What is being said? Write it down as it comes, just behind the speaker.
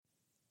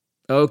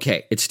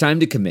Okay, it's time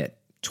to commit.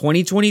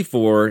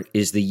 2024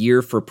 is the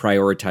year for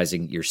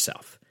prioritizing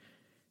yourself.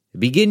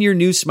 Begin your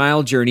new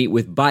smile journey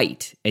with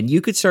Byte, and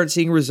you could start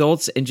seeing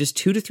results in just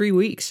 2 to 3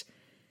 weeks.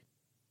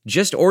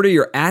 Just order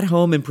your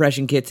at-home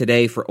impression kit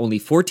today for only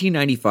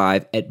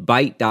 $14.95 at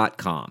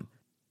Byte.com.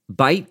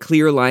 Byte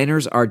clear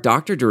liners are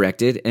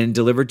doctor-directed and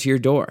delivered to your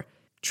door.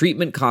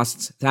 Treatment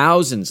costs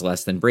thousands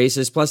less than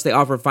braces, plus they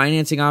offer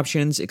financing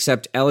options,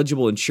 accept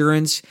eligible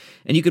insurance,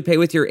 and you could pay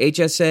with your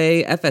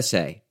HSA,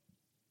 FSA.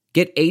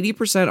 Get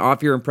 80%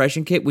 off your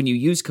impression kit when you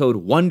use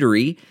code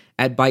WONDERY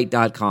at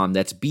Byte.com.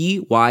 That's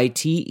BYTE.com.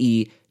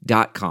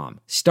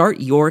 Start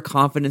your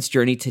confidence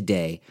journey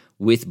today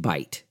with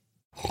Byte.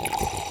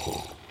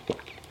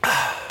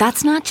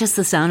 That's not just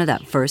the sound of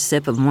that first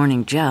sip of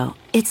Morning Joe.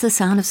 It's the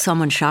sound of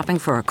someone shopping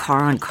for a car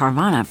on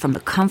Carvana from the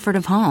comfort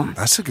of home.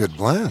 That's a good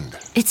blend.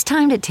 It's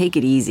time to take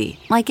it easy,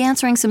 like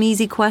answering some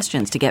easy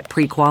questions to get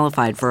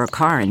pre-qualified for a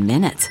car in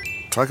minutes.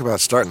 Talk about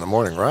starting the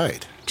morning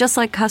right. Just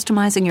like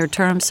customizing your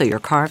terms so your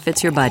car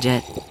fits your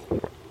budget.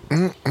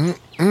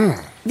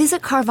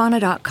 Visit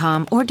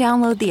Carvana.com or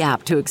download the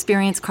app to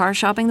experience car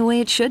shopping the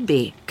way it should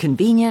be.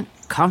 Convenient,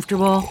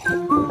 comfortable.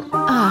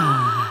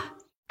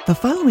 The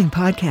following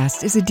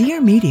podcast is a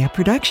Dear Media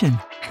production.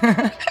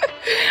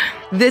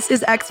 This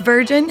is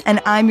Ex-Virgin,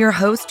 and I'm your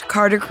host,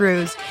 Carter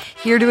Cruz,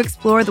 here to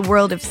explore the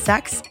world of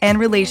sex and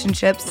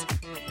relationships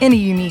in a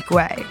unique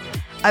way.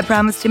 I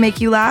promise to make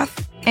you laugh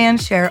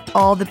and share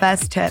all the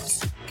best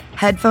tips.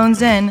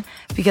 Headphones in,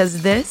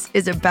 because this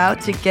is about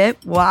to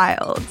get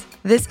wild.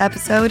 This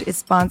episode is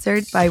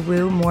sponsored by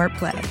Woo More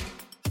Play.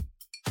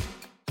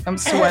 I'm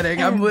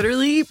sweating. I'm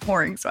literally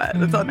pouring sweat.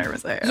 That's how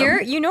nervous I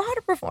am. You know how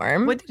to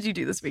perform. What did you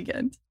do this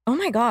weekend? Oh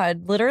my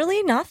God,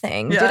 literally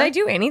nothing. Yeah? Did I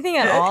do anything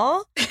at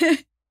all?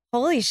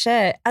 Holy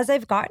shit. As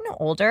I've gotten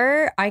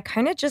older, I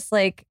kind of just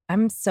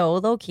I'm so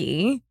low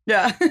key.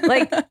 Yeah.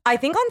 I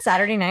think on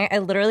Saturday night, I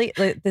literally,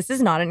 this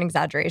is not an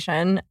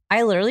exaggeration.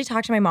 I literally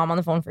talked to my mom on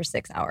the phone for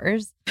 6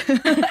 hours.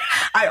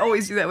 I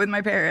always do that with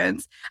my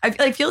parents.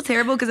 I feel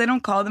terrible because I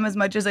don't call them as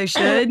much as I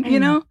should,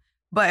 you know?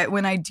 But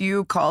when I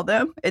do call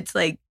them, it's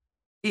I'm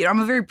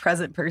a very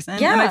present person.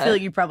 Yeah. And I feel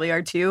like you probably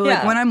are too.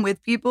 Yeah. When I'm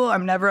with people,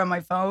 I'm never on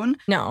my phone.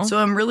 No. So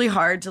I'm really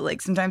hard to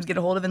sometimes get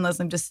a hold of unless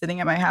I'm just sitting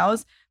at my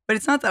house. But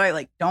it's not that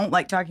I don't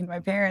like talking to my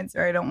parents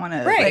or I don't want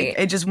to. Right.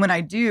 It just, when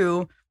I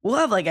do, we'll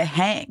have a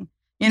hang.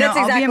 You know, That's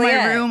I'll be in exactly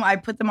my it. room. I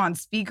put them on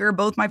speaker.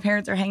 Both my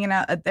parents are hanging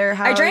out at their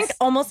house. I drank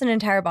almost an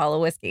entire bottle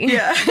of whiskey.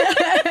 Yeah. So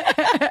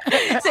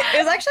it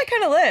was actually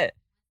kind of lit.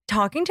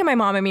 Talking to my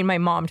mom, my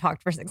mom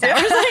talked for 6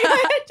 hours.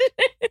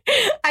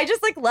 I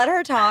just let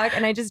her talk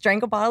and I just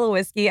drank a bottle of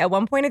whiskey. At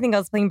one point, I think I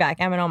was playing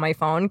backgammon on my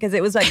phone because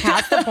it was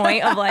past the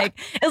point of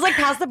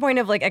past the point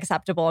of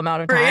acceptable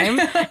amount of time.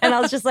 Right. And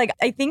I was just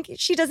I think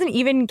she doesn't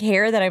even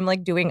care that I'm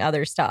doing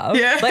other stuff.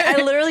 Yeah.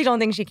 I literally don't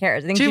think she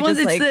cares. I think She wants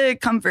just the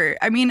comfort.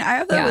 I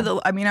have that Yeah.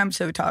 with, I'm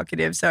so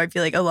talkative. So I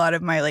feel a lot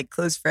of my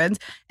close friends,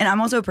 and I'm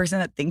also a person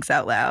that thinks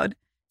out loud.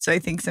 So I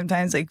think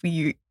sometimes I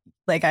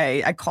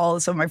call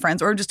some of my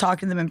friends or just talk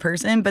to them in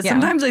person, but Yeah.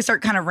 sometimes I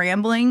start kind of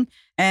rambling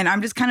and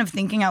I'm just kind of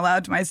thinking out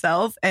loud to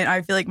myself. And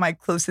I feel my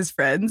closest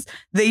friends,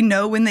 they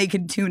know when they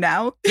can tune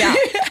out. Yeah.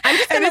 I'm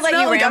just And gonna it's let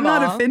not you I'm ramble.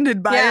 not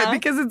offended by Yeah. it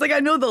because it's I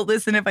know they'll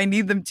listen if I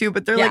need them to,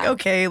 but they're Yeah.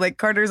 okay,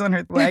 Carter's on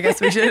her way. I guess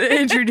we should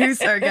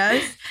introduce our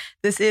guest.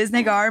 This is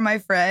Neghar, my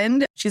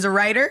friend. She's a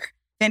writer.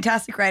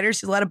 Fantastic writer. She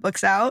has a lot of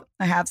books out.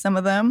 I have some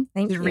of them.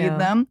 Thank You should you. read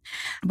them.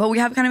 But we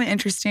have kind of an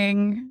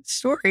interesting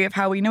story of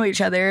how we know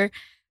each other.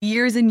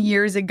 Years and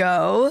years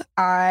ago,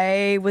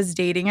 I was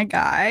dating a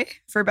guy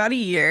for about a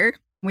year.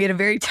 We had a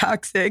very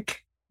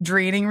toxic,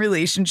 draining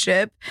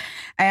relationship.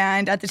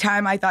 And at the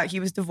time, I thought he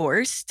was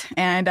divorced.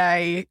 And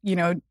I,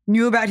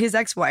 knew about his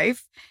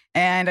ex-wife.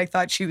 And I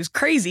thought she was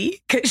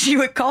crazy because she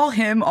would call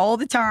him all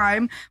the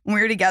time when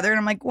we were together. And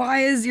I'm like,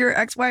 why is your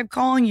ex-wife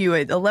calling you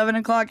at 11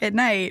 o'clock at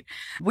night?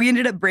 We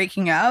ended up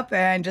breaking up,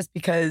 and just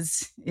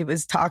because it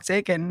was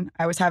toxic and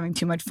I was having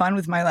too much fun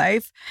with my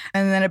life.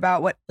 And then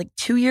about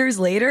 2 years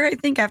later, I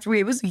think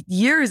it was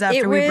years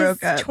after we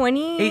broke up.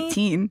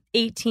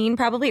 2018,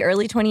 probably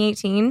early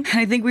 2018.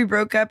 I think we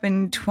broke up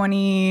in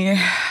Probably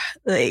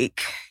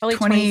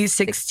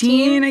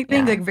 2016, I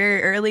think, Yeah.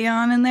 very early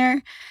on in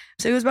there.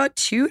 So it was about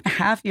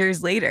 2.5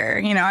 years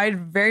later. I'd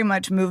very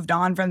much moved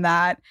on from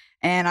that.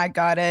 And I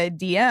got a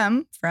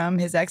DM from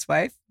his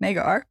ex-wife,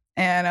 Neghar,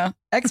 and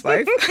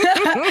ex-wife,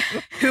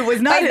 who was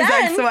not his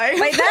ex-wife.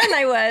 By then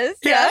I was.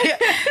 yeah.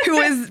 Who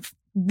was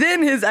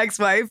then his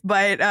ex-wife.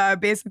 But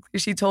basically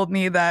she told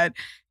me that,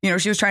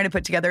 she was trying to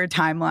put together a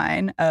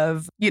timeline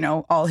of,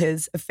 all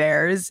his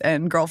affairs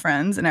and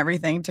girlfriends and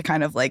everything to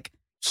kind of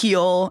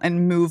heal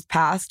and move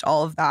past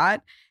all of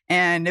that.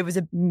 And it was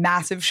a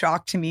massive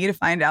shock to me to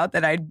find out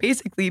that I'd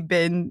basically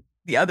been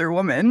the other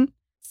woman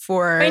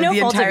for By no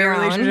the fault of entire your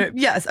own. relationship.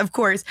 Yes, of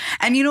course.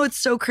 And you know what's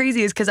so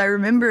crazy is because I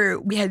remember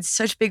we had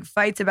such big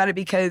fights about it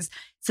because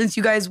since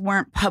you guys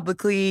weren't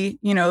publicly,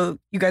 you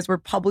guys were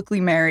publicly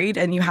married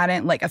and you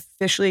hadn't like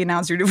officially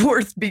announced your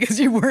divorce because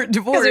you weren't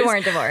divorced. Because we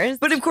weren't divorced.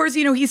 But of course,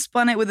 he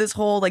spun it with this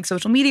whole like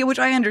social media, which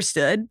I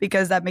understood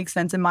because that makes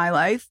sense in my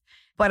life.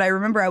 But I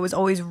remember I was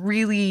always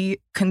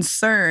really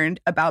concerned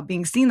about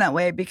being seen that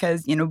way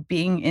because,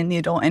 being in the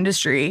adult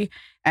industry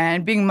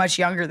and being much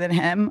younger than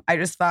him, I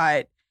just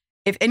thought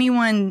if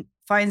anyone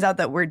finds out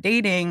that we're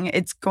dating,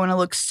 it's going to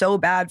look so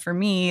bad for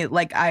me.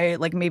 Like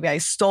maybe I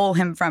stole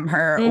him from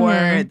her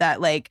or that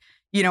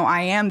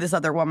I am this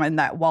other woman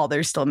that while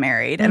they're still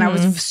married. And I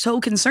was so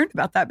concerned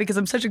about that because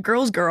I'm such a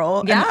girl's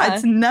girl. Yeah. And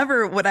it's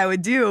never what I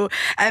would do.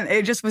 And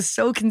it just was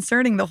so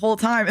concerning the whole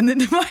time. And then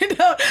to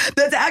find out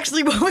that's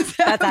actually what was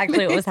happening. That's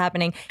actually what was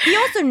happening. He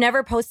also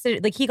never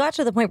posted, he got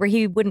to the point where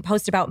he wouldn't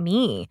post about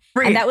me.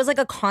 Right. And that was like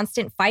a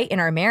constant fight in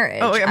our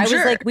marriage. Oh, I'm sure.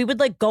 was like, we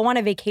would go on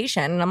a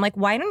vacation. And I'm like,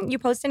 why don't you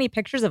post any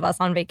pictures of us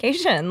on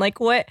vacation?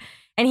 Like what?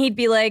 And he'd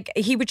be like,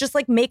 he would just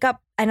make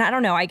up. And I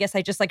don't know, I guess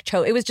I just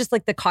chose. It was just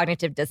the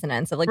cognitive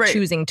dissonance of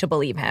choosing to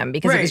believe him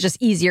because it was just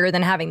easier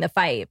than having the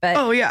fight.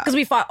 But because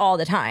we fought all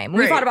the time.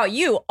 We fought about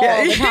you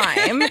all the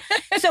time.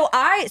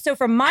 So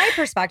from my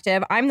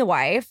perspective, I'm the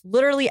wife,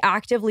 literally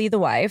actively the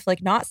wife,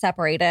 not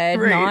separated,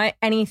 not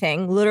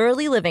anything,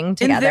 literally living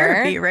together. In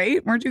therapy,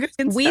 right? Weren't you guys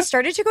in We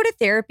started to go to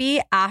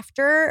therapy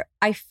after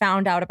I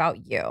found out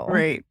about you.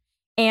 Right.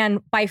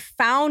 And by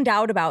found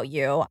out about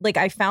you,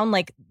 I found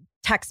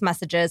text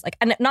messages,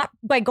 and not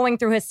by going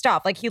through his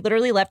stuff. He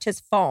literally left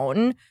his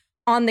phone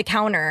on the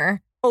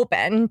counter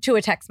open to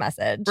a text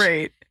message.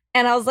 Right.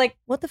 And I was like,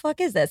 what the fuck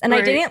is this? And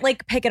I didn't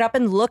pick it up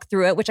and look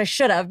through it, which I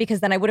should have because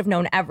then I would have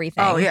known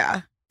everything. Oh,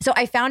 yeah. So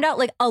I found out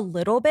a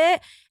little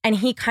bit and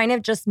he kind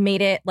of just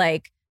made it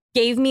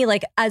gave me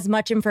as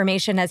much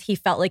information as he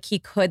felt like he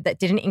could that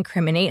didn't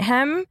incriminate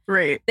him.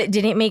 Right. That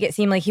didn't make it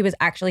seem like he was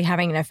actually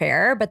having an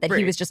affair, but that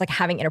he was just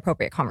having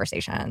inappropriate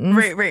conversations.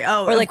 Right.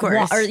 Oh, or of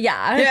course. Yeah,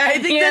 I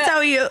think that's how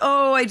he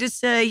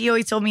always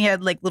told me he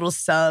had little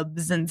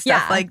subs and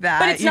stuff like that.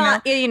 But it's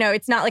not,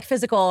 it's not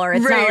physical or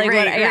it's not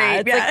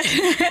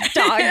it's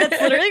dog,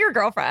 that's literally your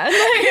girlfriend.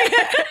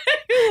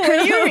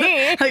 What do you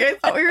mean? I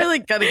thought we were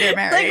gonna get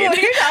married. What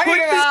are you talking about?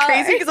 Which is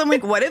crazy because I'm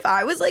what if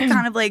I was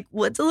kind of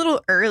well, it's a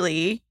little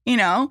early,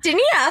 Didn't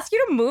he ask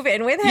you to move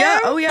in with him?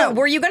 Yeah. Oh, yeah.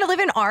 Were you going to live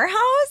in our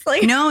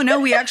house?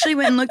 No. We actually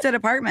went and looked at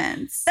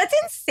apartments. That's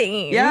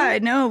insane. Yeah, I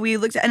know. We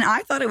looked at, and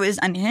I thought it was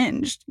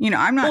unhinged.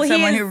 I'm not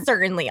someone who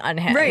certainly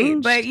unhinged. Right.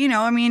 But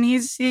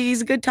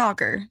he's a good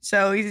talker.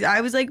 So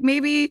I was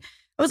maybe.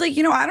 I was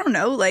I don't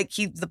know.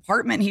 The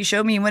apartment he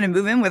showed me he went to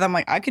move in with. I'm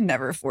I could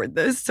never afford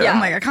this. So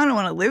I'm I kind of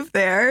want to live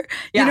there.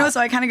 So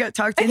I kind of got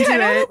talked into it.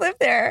 I want to live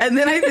there. And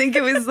then I think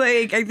it was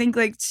it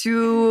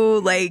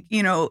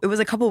was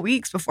a couple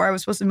weeks before I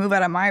was supposed to move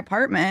out of my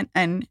apartment,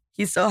 and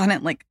he still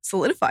hadn't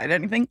solidified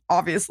anything,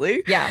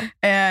 obviously. Yeah.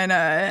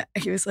 And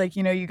he was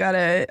you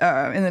gotta.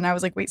 And then I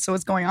was wait, so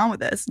what's going on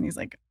with this? And he's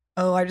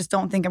oh, I just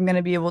don't think I'm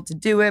gonna be able to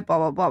do it. Blah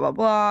blah blah blah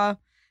blah.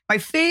 My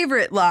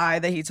favorite lie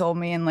that he told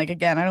me, and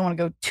again, I don't want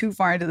to go too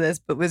far into this,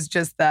 but was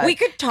just that we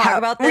could talk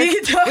about this.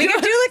 We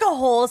could do a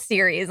whole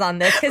series on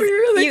this because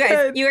really you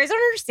guys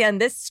don't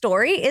understand. This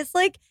story is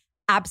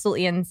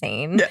absolutely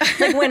insane.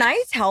 Yeah. When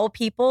I tell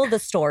people the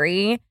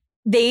story,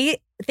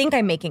 they think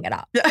I'm making it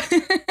up. Yeah.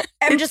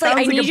 I'm just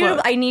I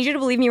need you to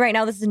believe me right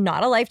now. This is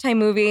not a Lifetime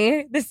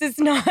movie. This is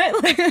not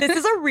this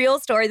is a real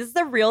story. This is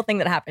a real thing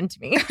that happened to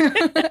me.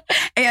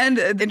 And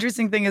the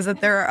interesting thing is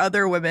that there are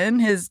other women,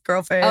 his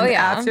girlfriend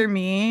after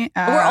me.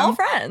 We're all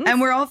friends.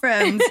 And we're all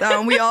friends.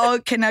 We all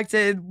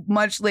connected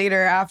much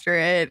later after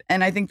it.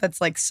 And I think that's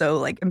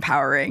so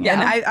empowering. Yeah.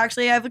 And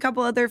I have a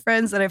couple other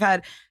friends that I've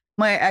had.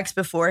 My ex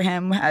before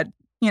him had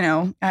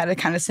had a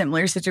kind of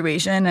similar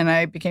situation, and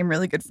I became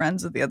really good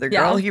friends with the other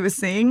girl he was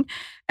seeing.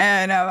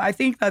 And I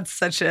think that's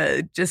such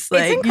a it's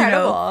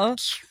incredible.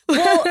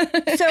 Well,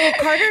 so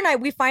Carter and I,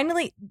 we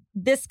finally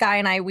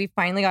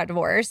got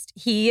divorced.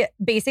 He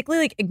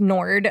basically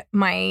ignored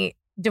my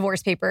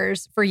divorce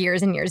papers for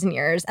years and years and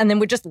years, and then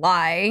would just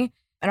lie.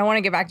 And I want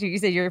to get back to you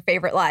said your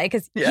favorite lie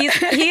because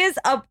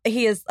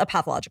he is a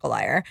pathological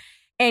liar.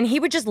 And he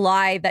would just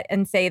lie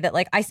and say that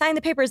I signed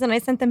the papers and I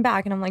sent them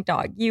back. And I'm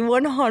dog, you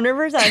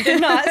 100% did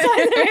not sign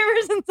the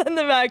papers and send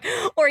them back.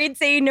 Or he'd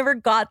say he never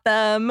got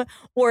them.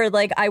 Or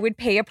I would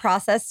pay a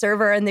process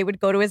server and they would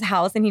go to his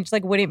house and he just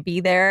wouldn't be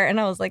there. And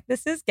I was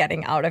this is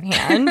getting out of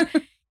hand.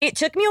 It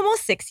took me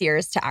almost 6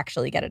 years to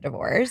actually get a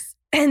divorce.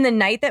 And the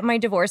night that my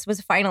divorce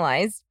was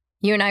finalized,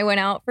 you and I went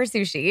out for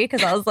sushi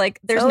because I was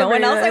there's no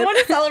one else I want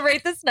to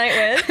celebrate this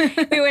night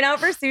with. We went out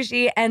for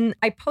sushi and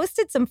I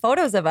posted some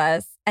photos of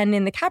us. And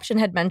in the caption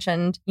had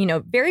mentioned,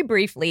 very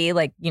briefly,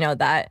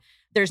 that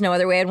there's no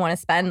other way I'd want to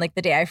spend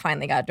the day I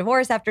finally got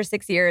divorced after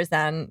 6 years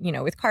and,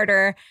 with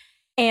Carter.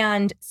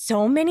 And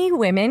so many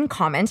women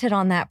commented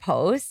on that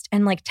post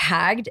and like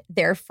tagged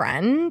their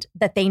friend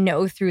that they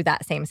know through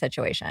that same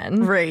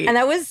situation. Right. And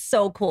that was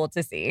so cool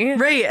to see.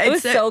 Right. It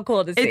was so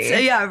cool to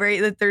see. Yeah, right.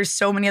 That there's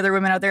so many other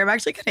women out there. I'm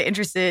actually kind of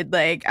interested.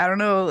 Like, I don't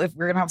know if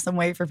we're going to have some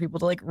way for people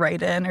to like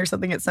write in or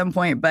something at some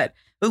point, but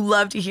would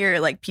love to hear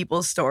like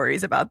people's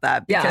stories about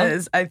that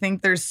because I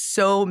think there's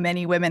so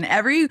many women.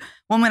 Every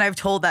woman I've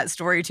told that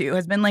story to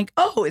has been like,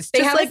 oh, it's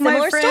just like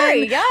my friend.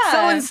 Story. Yeah.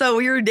 So-and-so,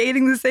 we were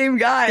dating the same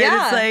guy. Yeah.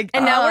 And it's like,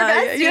 and now we're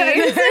besties.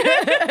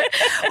 Yeah.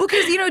 Well,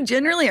 because,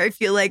 generally I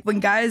feel like when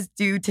guys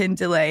do tend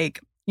to like,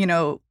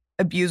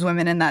 abuse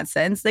women in that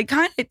sense, they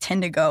kind of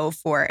tend to go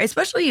for,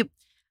 especially,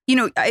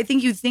 I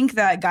think you think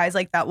that guys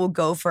like that will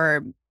go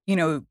for,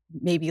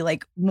 maybe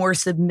like more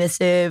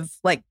submissive,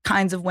 like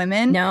kinds of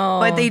women. No.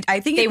 But I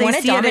think they if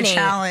they see dominate. it a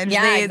challenge,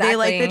 Yeah, they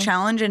like the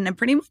challenge. And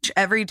pretty much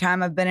every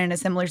time I've been in a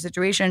similar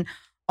situation,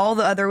 all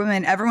the other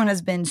women, everyone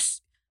has been,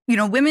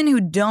 women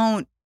who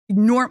don't,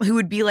 who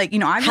would be like,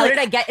 how did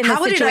I get in this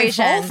situation? How did I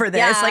fall for this?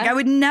 Yeah. Like, I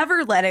would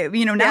never let it,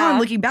 now I'm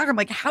looking back, I'm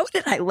like, how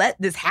did I let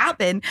this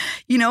happen?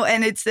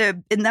 And it's,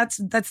 and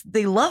that's,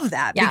 they love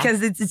that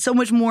because it's so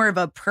much more of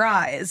a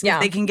prize if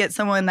they can get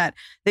someone that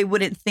they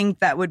wouldn't think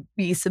that would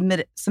be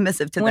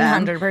submissive to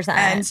them. 100%.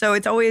 And so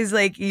it's always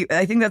like,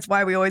 I think that's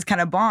why we always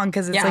kind of bond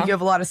because it's like you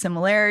have a lot of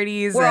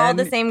similarities. We're all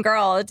the same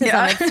girl to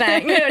some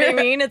extent. You know what I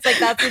mean? It's like,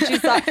 that's what she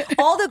saw.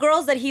 All the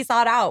girls that he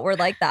sought out were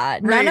like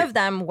that. None of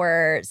them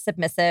were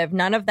submissive.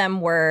 None of them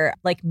were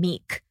like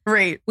meek.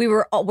 Right.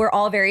 We're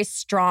all very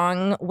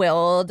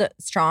strong-willed,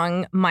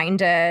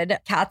 strong-minded.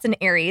 Cat's an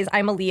Aries.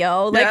 I'm a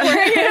Leo. Like,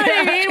 we're, you know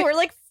what I mean? We're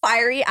like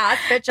fiery ass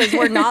bitches.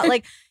 We're not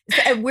like,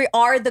 we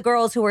are the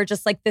girls who are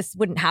just like, this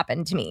wouldn't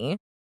happen to me.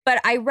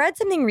 But I read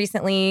something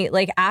recently,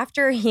 like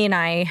after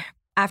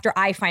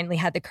I finally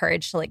had the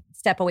courage to like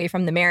step away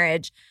from the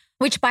marriage,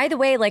 which by the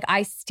way, like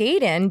I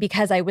stayed in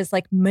because I was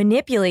like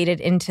manipulated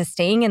into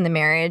staying in the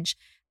marriage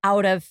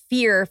out of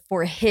fear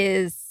for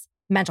his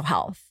mental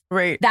health.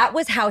 Right. That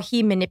was how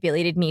he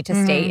manipulated me to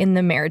stay in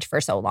the marriage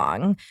for so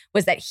long,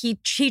 was that he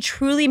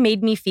truly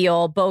made me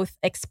feel both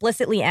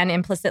explicitly and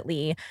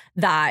implicitly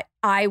that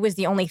I was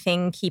the only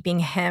thing keeping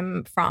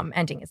him from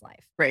ending his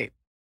life. Right.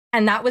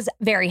 And that was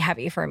very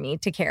heavy for me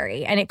to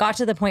carry. And it got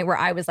to the point where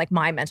I was like,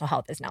 my mental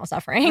health is now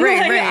suffering. Right,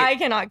 like, right. I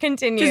cannot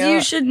continue.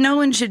 Because no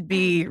one should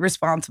be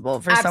responsible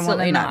for someone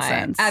in that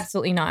sense.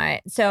 Absolutely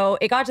not. So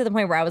it got to the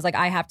point where I was like,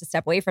 I have to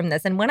step away from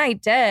this. And when I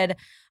did,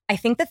 I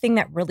think the thing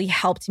that really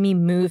helped me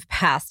move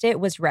past it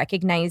was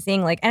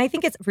recognizing and I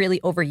think it's really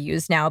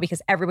overused now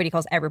because everybody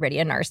calls everybody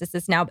a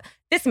narcissist now.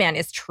 This man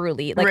is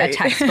truly like a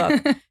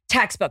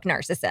textbook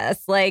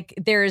narcissist. Like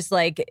there's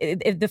like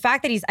the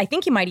fact that I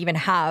think he might even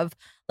have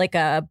like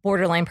a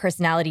borderline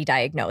personality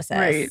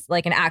diagnosis,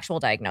 like an actual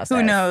diagnosis.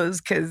 Who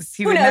knows? Because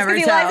he would never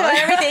he tell. Lies about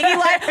everything. He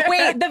lied.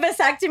 Wait, the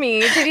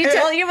vasectomy. Did he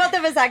tell you about the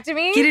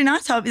vasectomy? He did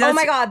not tell me. Oh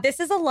my God, this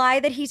is a lie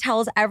that he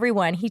tells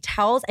everyone. He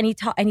tells and he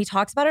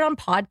talks about it on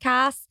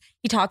podcasts.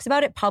 He talks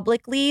about it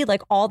publicly,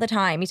 like all the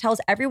time. He tells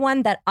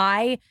everyone that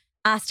I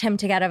asked him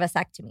to get a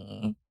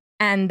vasectomy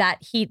and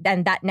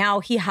that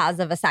now he has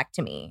a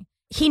vasectomy.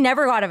 He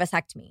never got a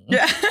vasectomy.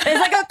 Yeah. It's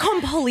like a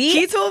complete...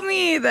 He told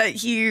me that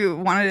he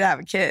wanted to have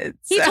a kid.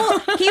 He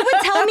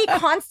would tell me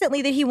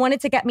constantly that he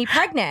wanted to get me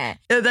pregnant.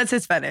 That's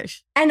his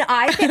fetish. And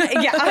I think,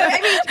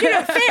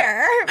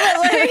 fair. But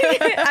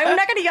like, I'm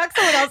not going to yuck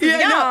someone else's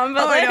yum.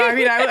 But no, I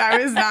mean, I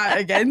was not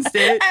against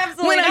it.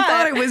 Absolutely when not. I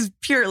thought it was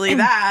purely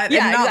that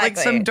and not like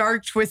some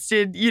dark,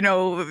 twisted, thing.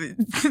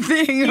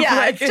 Yeah,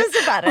 like, just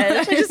a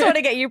fetish. I just want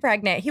to get you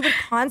pregnant. He would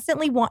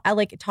constantly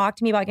talk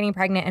to me about getting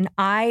pregnant.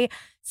 And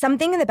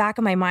something in the back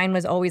of my mind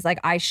was always like,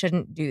 I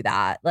shouldn't do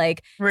that.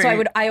 Like,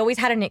 so I always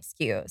had an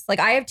excuse. Like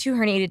I have 2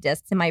 herniated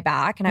discs in my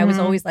back and I was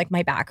always like,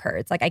 my back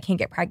hurts. Like I can't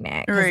get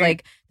pregnant. Because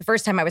like the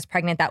first time I was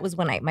pregnant, that was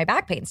when my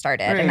back pain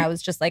started. And I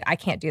was just like, I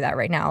can't do that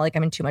right now. Like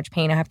I'm in too much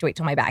pain. I have to wait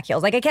till my back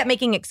heals. Like I kept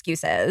making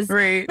exexcuses.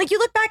 Right. Like you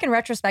look back in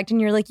retrospect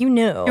and you're like, you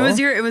knew. It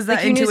was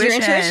that intuition.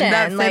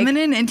 That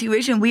feminine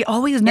intuition. We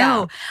always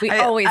know. Yeah, we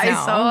always know.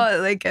 I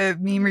saw like a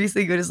meme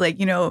recently go just like,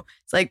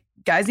 it's like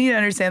guys need to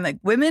understand like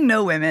women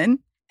know women.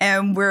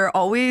 And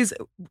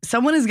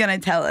someone is going to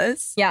tell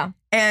us. Yeah.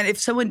 And if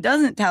someone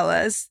doesn't tell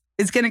us,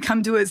 it's going to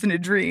come to us in a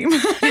dream.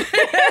 And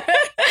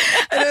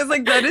I was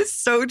like, that is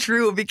so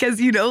true because,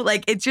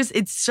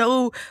 it's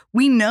so,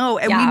 we know.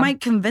 And we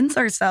might convince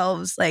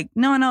ourselves like,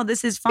 no,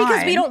 this is fine.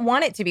 Because we don't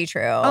want it to be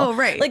true. Oh,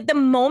 right. Like the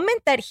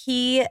moment that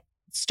he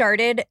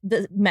started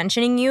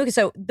mentioning you.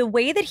 So the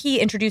way that he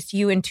introduced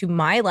you into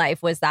my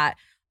life was that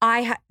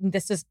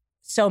this was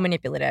so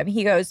manipulative.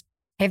 He goes,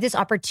 I have this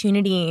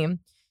opportunity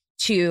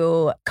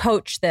to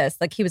coach this.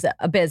 Like he was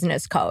a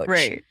business coach.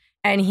 Right.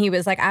 And he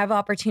was like, I have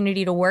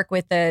opportunity to work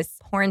with this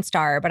porn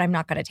star, but I'm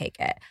not going to take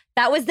it.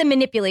 That was the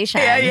manipulation.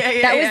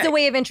 That was the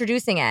way of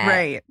introducing it.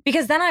 Right.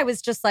 Because then I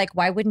was just like,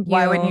 why wouldn't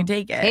you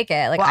take it? Take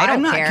it. Like, well, I don't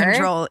I'm not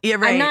care. Yeah,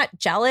 right. I'm not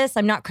jealous.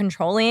 I'm not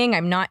controlling.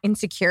 I'm not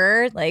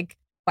insecure. Like,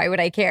 why would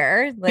I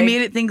care? Like, you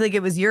made it think like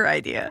it was your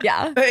idea.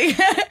 Yeah. And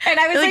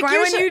I was like, why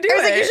wouldn't you do it? I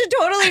was like, you should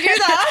totally do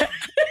that.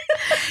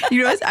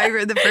 You know what? I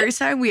remember the first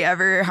time we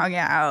ever hung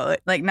out,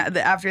 like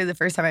after the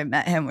first time I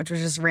met him, which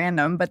was just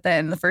random. But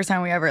then the first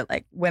time we ever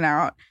like went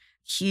out,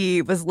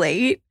 he was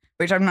late,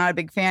 which I'm not a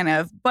big fan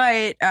of.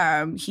 But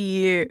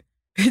he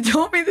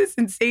told me this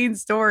insane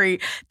story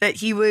that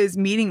he was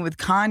meeting with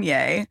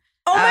Kanye.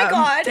 Oh my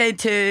God.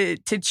 To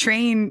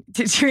train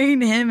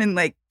him and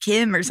like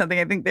Kim or something.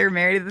 I think they were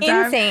married at the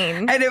time.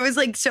 Insane. And it was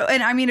like so,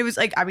 and I mean, it was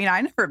like, I mean,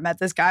 I never met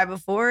this guy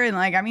before. And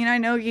like, I mean, I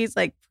know he's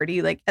like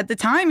pretty, like at the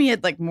time he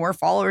had like more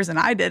followers than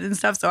I did and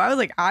stuff. So I was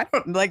like, I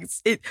don't like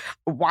it.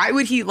 Why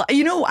would he lie?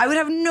 You know, I would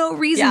have no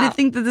reason to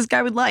think that this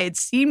guy would lie. It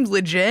seemed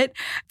legit,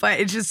 but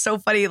it's just so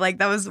funny. Like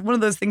that was one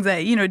of those things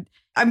that, you know,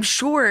 I'm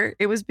sure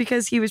it was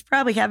because he was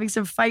probably having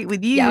some fight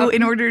with you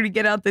in order to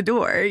get out the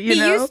door. You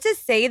know? He used to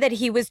say that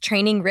he was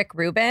training Rick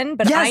Rubin,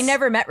 but I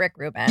never met Rick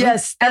Rubin.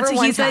 Yes, that's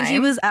what he said. He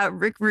was at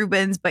Rick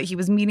Rubin's, but he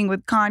was meeting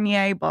with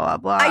Kanye, blah, blah,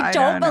 blah. I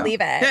don't believe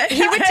it.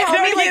 He would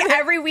tell me like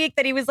every week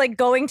that he was like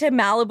going to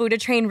Malibu to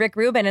train Rick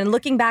Rubin. And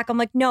looking back, I'm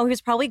like, no, he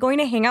was probably going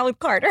to hang out with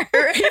Carter.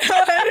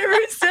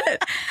 100%.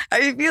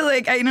 I feel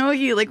like I know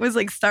he like was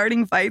like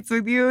starting fights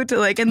with you to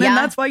like, and then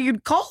that's why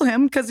you'd call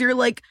him because you're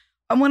like,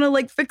 I want to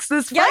like fix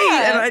this fight.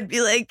 And I'd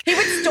be like, he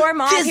would storm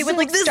off. He would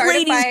like this start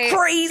lady's a fight.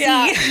 crazy.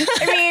 Yeah.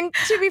 I mean,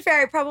 to be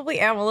fair, I probably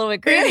am a little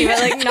bit crazy,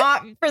 but like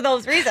not for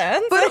those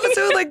reasons. But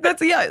also like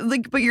that's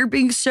like, but you're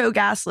being so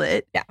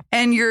gaslit. Yeah.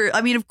 And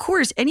I mean, of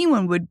course,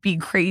 anyone would be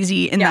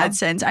crazy in that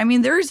sense. I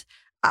mean,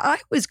 I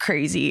was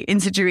crazy in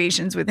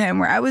situations with him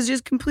where I was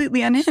just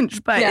completely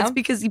unhinged, but it's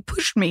because he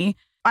pushed me.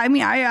 I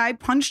mean, I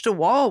punched a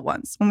wall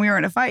once when we were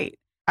in a fight.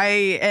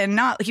 He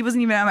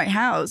wasn't even at my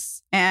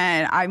house.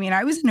 And I mean,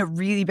 I was in a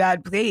really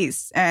bad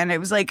place. And it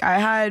was like, I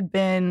had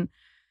been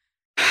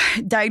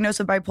diagnosed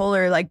with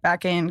bipolar like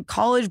back in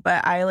college,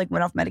 but I like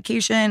went off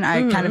medication.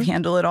 I kind of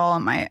handle it all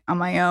on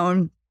my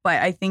own.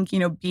 But I think, you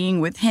know, being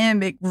with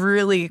him, it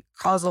really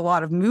caused a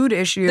lot of mood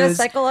issues. The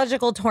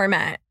psychological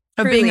torment.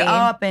 Of being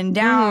up and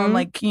down,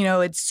 like, you know,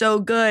 it's so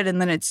good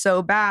and then it's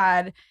so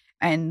bad.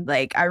 And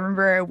like, I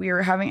remember we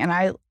were having, and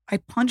I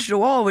punched a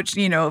wall, which,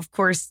 you know, of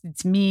course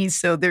it's me.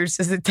 So there's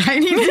just a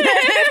tiny bit.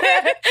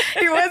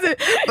 It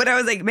wasn't, but I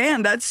was like,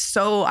 man,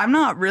 I'm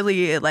not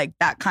really like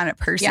that kind of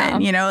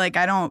person, you know, like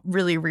I don't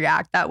really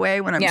react that way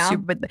when I'm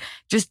super, but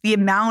just the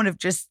amount of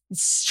just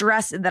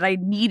stress that I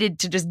needed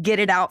to just get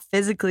it out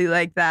physically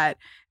like that.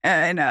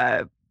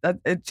 And,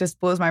 it just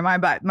blows my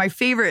mind. But my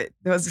favorite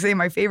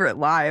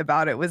lie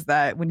about it was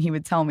that when he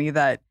would tell me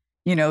that,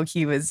 you know,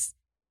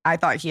 I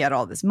thought he had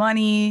all this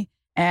money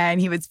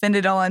and he would spend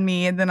it all on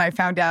me. And then I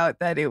found out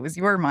that it was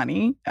your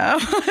money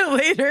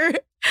later.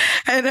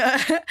 And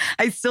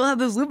I still have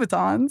those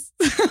Louboutins.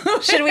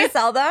 Should we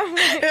sell them?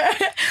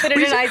 Put it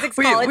in Isaac's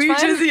college fund? We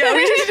just,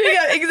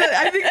 exactly.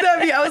 I think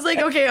that'd be, I was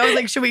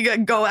like, should we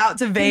go out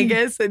to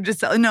Vegas and just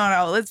sell?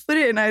 No, let's put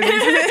it in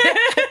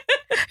Isaac's.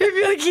 I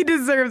feel like he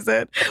deserves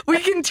it. We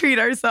can treat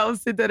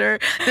ourselves to dinner.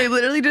 They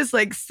literally just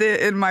like sit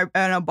in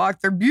a box.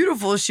 They're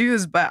beautiful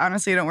shoes, but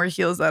honestly, I don't wear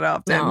heels that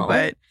often. No.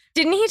 But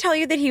didn't he tell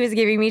you that he was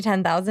giving me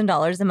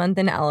 $10,000 a month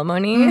in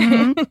alimony?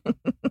 Mm-hmm.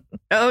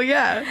 Oh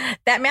yeah,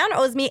 that man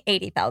owes me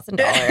 $80,000.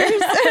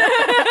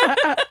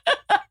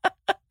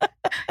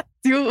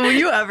 Will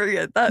you ever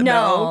get that?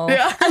 No.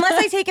 Yeah. Unless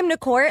I take him to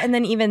court, and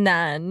then even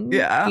then, you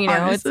know,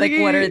 honestly, it's like,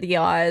 what are the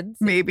odds?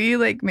 Maybe,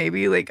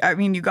 I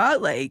mean, you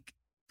got like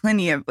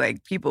plenty of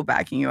like people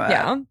backing you up.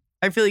 Yeah.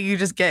 I feel like you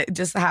just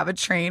have a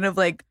train of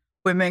like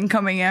women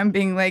coming in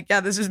being like,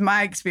 yeah, this is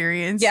my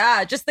experience.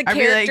 Yeah, just the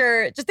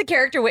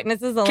character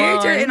witnesses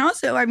alone. And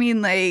also, I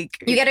mean, like,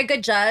 you get a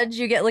good judge,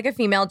 you get like a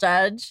female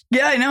judge.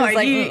 Yeah, I know.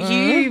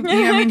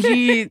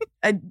 He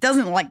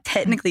doesn't like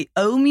technically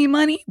owe me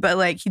money, but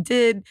like he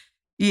did,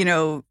 you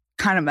know,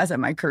 kind of mess up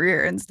my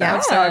career and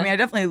stuff. Yeah. So I mean, I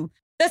definitely.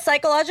 The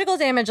psychological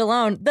damage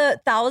alone, the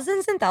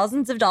thousands and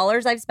thousands of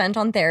dollars I've spent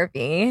on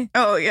therapy.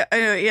 Oh yeah,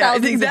 yeah.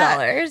 Thousands I think of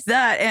dollars.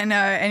 And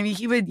I mean,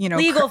 he would, you know,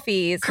 legal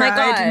fees.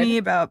 Cried to me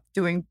about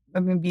doing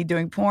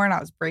porn. I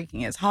was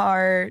breaking his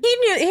heart. He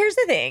knew. Here's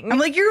the thing. I'm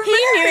like, you're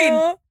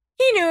married.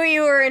 He knew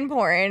you were in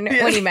porn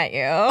when he met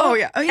you. Oh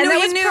yeah, and that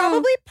was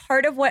probably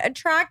part of what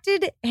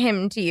attracted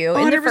him to you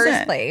in the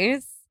first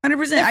place.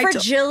 100%. The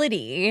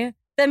fragility.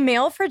 The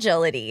male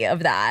fragility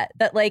of that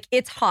like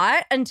it's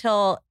hot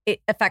until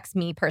it affects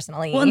me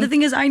personally. Well, and the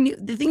thing is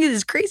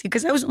crazy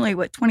because I was only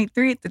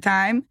 23 at the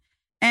time,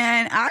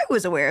 and I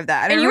was aware of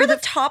that. And you were the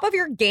top of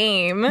your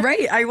game,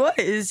 right? I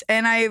was,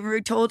 and I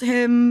told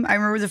him. I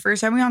remember the first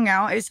time we hung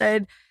out. I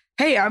said,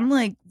 "Hey, I'm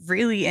like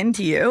really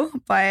into you,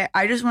 but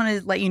I just want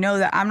to let you know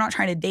that I'm not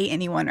trying to date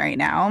anyone right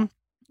now.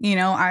 You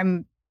know,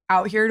 I'm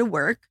out here to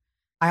work.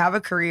 I have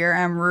a career.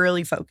 I'm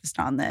really focused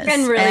on this.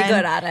 And really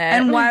good at it.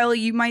 And while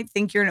you might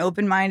think you're an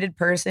open-minded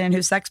person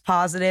who's sex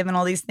positive and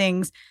all these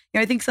things, you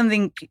know, I think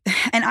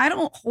and I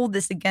don't hold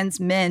this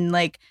against men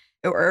like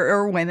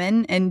or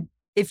women. And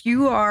if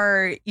you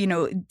are, you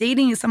know,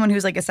 dating someone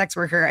who's like a sex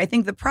worker, I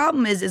think the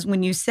problem is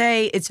when you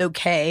say it's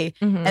okay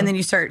and then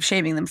you start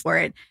shaming them for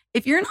it.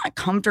 if you're not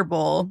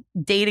comfortable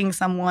dating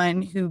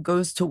someone who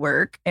goes to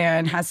work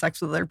and has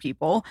sex with other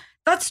people,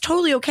 that's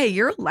totally okay.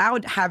 You're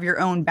allowed to have your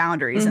own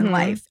boundaries in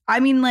life.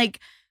 I mean, like,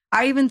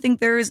 I even think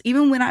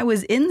even when I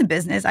was in the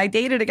business, I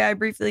dated a guy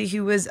briefly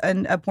who was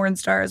a porn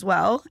star as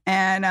well.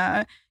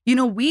 And,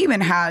 we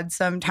even had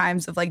some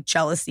times of like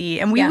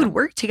jealousy, and we would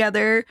work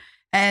together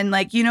and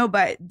like,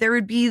 but there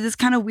would be this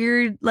kind of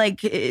weird like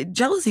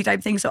jealousy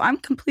type thing. So I'm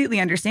completely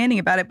understanding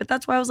about it. But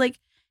that's why I was like,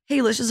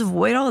 hey, let's just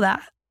avoid all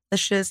that.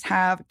 Let's just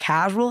have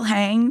casual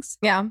hangs,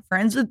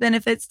 friends with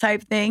benefits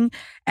type thing.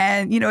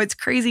 And, it's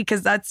crazy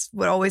because that's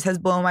what always has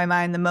blown my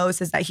mind the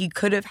most is that he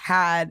could have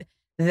had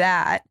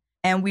that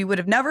and we would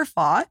have never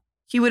fought.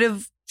 He would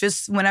have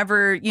just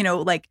whenever,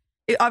 like,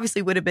 it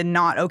obviously would have been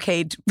not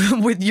okay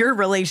with your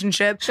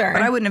relationship. Sure.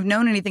 But I wouldn't have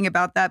known anything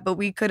about that. But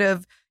we could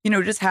have,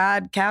 just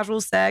had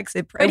casual sex.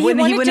 He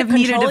wouldn't have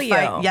needed to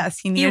fight. Yes,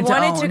 he needed to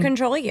own. He wanted to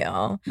control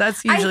you.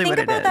 That's usually what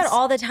it is. I think about that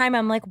all the time.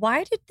 I'm like,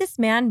 why did this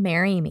man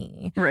marry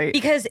me? Right.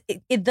 Because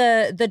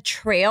the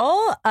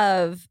trail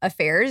of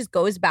affairs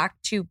goes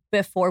back to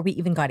before we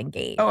even got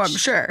engaged. Oh, I'm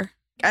sure.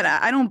 And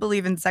I don't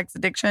believe in sex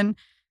addiction.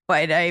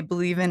 But I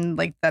believe in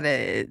like that.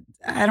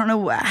 I don't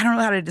know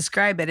how to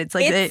describe it. It's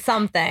like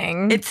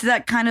something. It's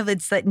that kind of.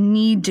 It's that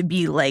need to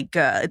be like.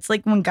 It's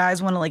like when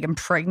guys want to like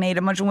impregnate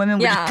a bunch of women,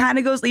 which kind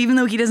of goes. Even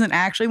though he doesn't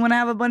actually want to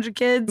have a bunch of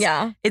kids.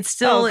 Yeah, it's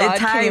still it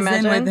ties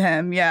in with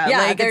him. Yeah,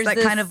 like it's that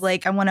kind of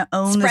like I want to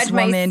own this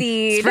woman,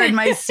 spread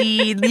my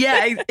seed.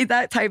 Yeah,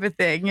 that type of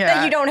thing. Yeah,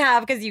 that you don't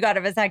have because you got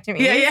a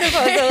vasectomy. Yeah,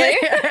 supposedly.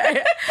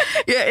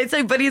 Yeah, it's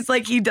like, but it's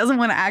like he doesn't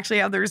want to actually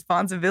have the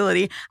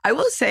responsibility. I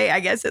will say, I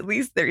guess at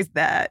least there's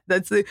that.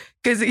 That's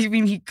because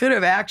he could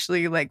have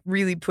actually like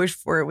really pushed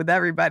for it with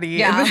everybody.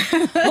 Yeah.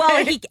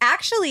 Well, he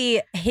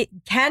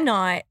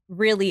cannot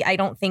really, I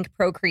don't think,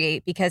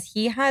 procreate because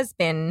he has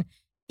been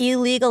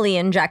illegally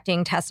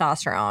injecting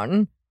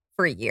testosterone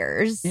for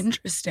years.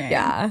 Interesting.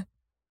 Yeah.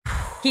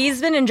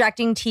 He's been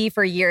injecting T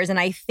for years, and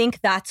I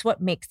think that's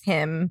what makes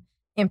him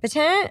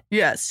impotent.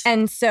 Yes.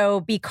 And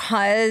so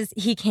because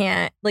he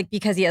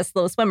has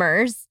slow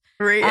swimmers.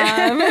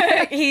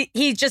 Right.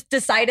 He just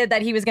decided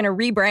that he was going to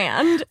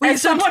rebrand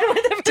as someone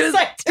with a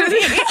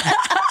vasectomy.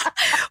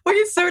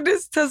 Wait, so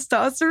does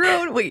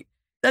testosterone? Wait,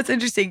 that's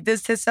interesting.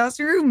 Does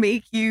testosterone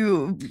make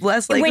you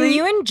less likely? When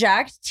you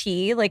inject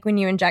T,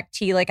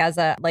 as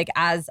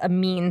a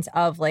means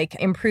of like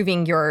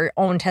improving your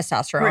own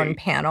testosterone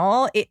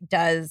panel, it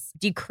does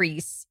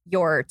decrease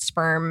your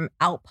sperm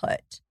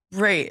output.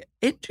 Right.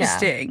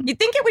 Interesting. Yeah. You'd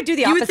think it would do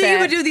the opposite. You would think it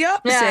would do the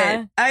opposite.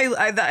 Yeah.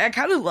 I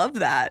kind of love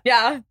that.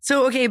 Yeah.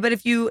 So, okay, but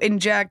if you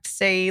inject,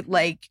 say,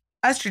 like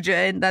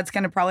estrogen, that's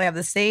going to probably have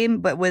the same,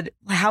 but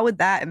how would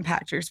that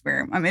impact your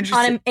sperm? I'm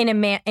interested. In a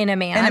man? In a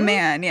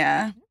man,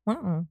 yeah.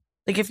 Wow.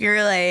 Like if you're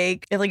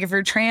if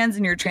you're trans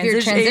and you're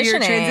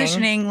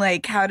transitioning,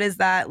 like how does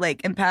that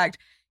like impact?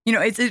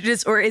 Is there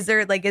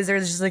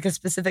just like a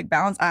specific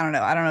balance? I don't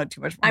know too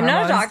much. I'm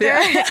not a doctor,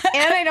 and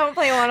I don't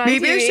play one on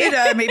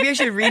TV. Maybe I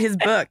should read his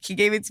book. He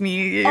gave it to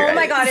me. Oh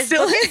my god, his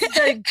book is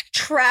the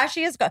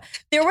trashiest book.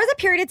 There was a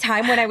period of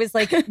time when I was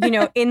like,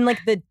 in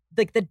like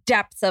the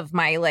depths of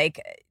my like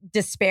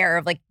despair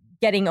of like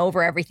getting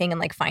over everything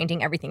and like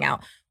finding everything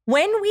out.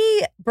 When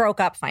we broke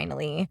up,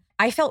 finally,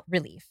 I felt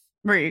relief.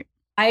 Right.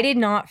 I did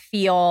not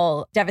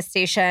feel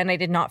devastation. I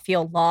did not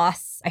feel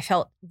loss. I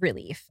felt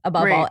relief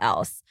above all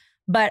else.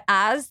 But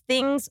as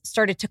things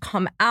started to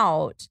come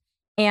out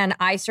and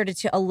I started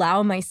to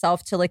allow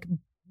myself to like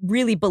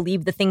really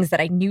believe the things that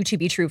I knew to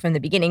be true from the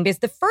beginning, because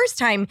the first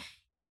time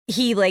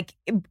he like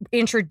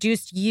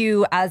introduced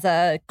you as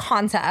a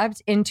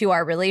concept into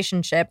our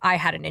relationship, I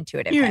had an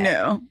intuitive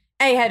hit.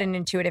 I had an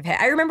intuitive hit.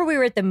 I remember we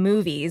were at the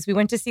movies. We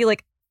went to see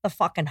like The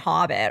fucking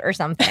Hobbit or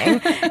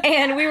something.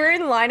 And we were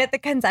in line at the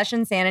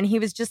concession stand and he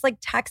was just like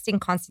texting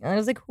constantly. I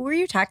was like, who are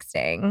you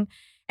texting?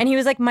 And he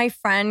was like, my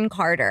friend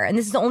Carter. And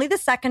this is only the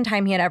second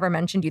time he had ever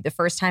mentioned you. The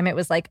first time it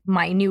was like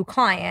my new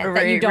client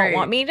that you don't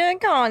want me to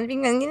go on.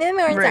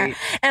 Right.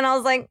 And I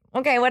was like,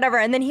 okay, whatever.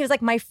 And then he was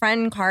like, my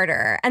friend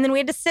Carter. And then we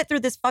had to sit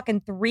through this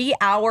fucking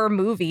 3-hour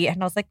movie.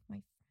 And I was like,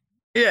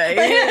 literally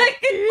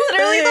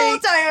the whole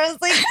time I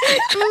was like,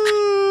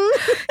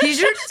 he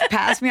should have just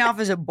passed me off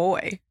as a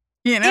boy.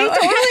 He totally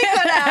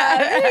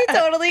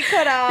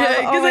could have.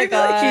 Yeah, oh my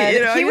god,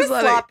 like he was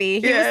sloppy.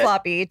 He was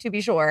sloppy, to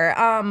be sure.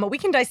 We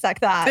can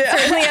dissect that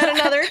certainly at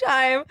another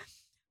time.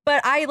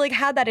 But I like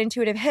had that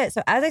intuitive hit.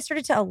 So as I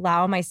started to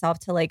allow myself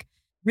to like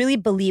really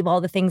believe all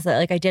the things that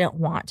like I didn't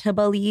want to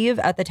believe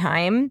at the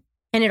time,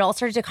 and it all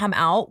started to come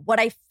out, what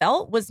I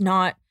felt was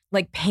not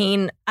like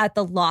pain at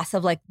the loss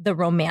of like the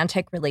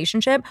romantic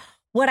relationship.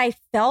 What I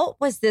felt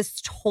was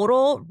this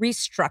total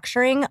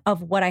restructuring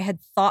of what I had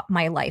thought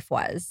my life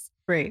was.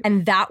 Right.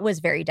 And that was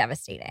very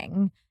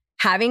devastating.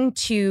 Having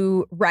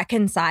to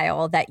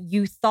reconcile that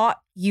you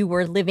thought you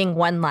were living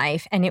one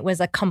life and it was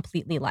a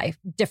completely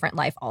different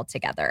life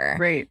altogether.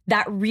 Right.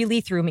 That really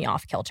threw me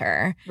off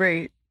kilter.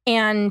 Right.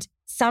 And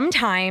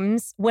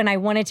sometimes when I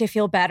wanted to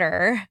feel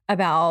better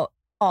about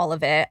all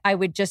of it, I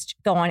would just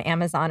go on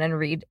Amazon and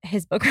read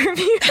his book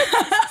reviews.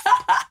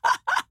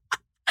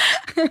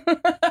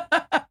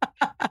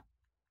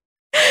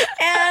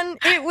 And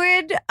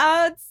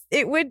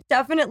it would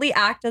definitely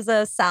act as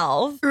a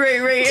salve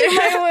Right. to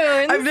my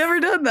wounds. I've never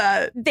done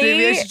that.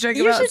 Maybe I should check it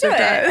you out should do sometime.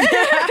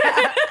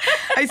 it.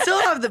 I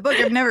still have the book.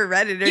 I've never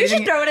read it. Or You should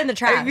anything. throw it in the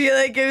trash. I feel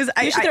like it was.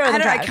 You should throw it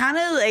in the I trash.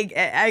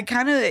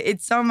 kind of.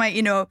 It's on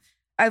my.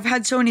 I've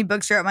had so many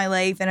books throughout my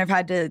life, and I've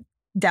had to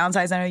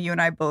downsize. I know you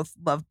and I both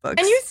love books,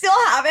 And you still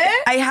have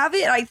it? I have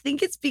it. I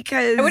think it's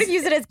because I would have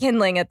used it as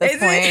kindling at this Is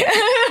point.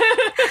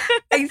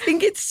 it? I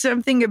think it's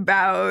something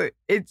about.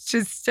 It's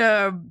just.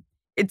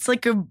 It's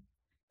like a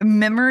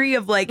memory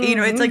of like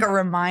it's like a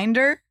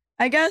reminder.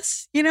 I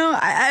guess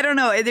I don't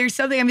know. There's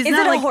something. I mean, it's Is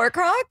not it like a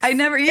Horcrux? I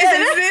never. Yes,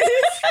 it is.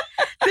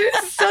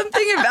 There's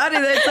something about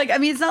it that's like. I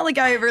mean, it's not like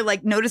I ever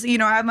like notice. I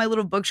have my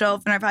little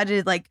bookshelf, and I've had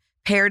to like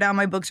pare down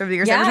my books over the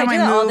years. Yeah, Every time I do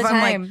that all move, the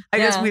I'm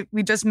time. like,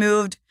 we just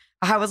moved.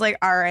 I was like,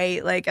 all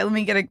right, like let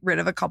me get rid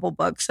of a couple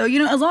books. So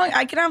as long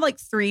I can have like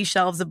 3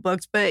 shelves of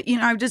books, but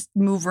I just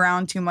move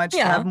around too much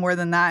to have more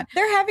than that.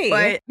 They're heavy.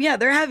 But yeah,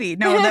 they're heavy.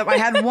 No, I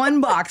had one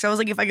box. I was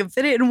like, if I can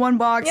fit it in one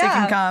box, it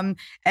can come.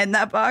 And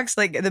that box,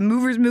 like the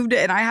movers moved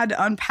it, and I had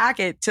to unpack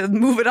it to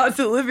move it out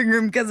to the living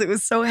room because it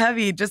was so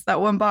heavy, just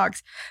that one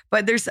box.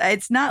 But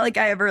it's not like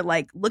I ever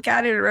like look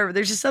at it or whatever.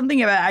 There's just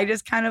something about it. I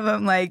just kind of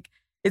am like,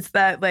 it's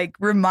that like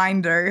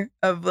reminder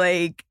of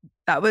like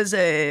that was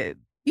a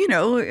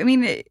I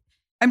mean.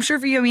 I'm sure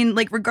for you,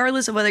 like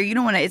regardless of whether you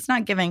don't want to, it's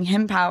not giving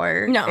him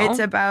power. No. It's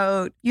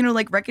about,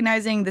 like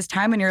recognizing this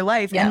time in your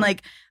life. Yeah. And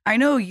like, I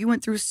know you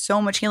went through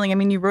so much healing. I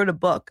mean, you wrote a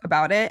book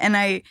about it, and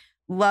I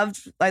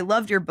loved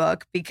your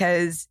book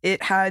because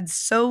it had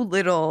so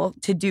little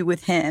to do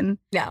with him.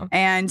 Yeah.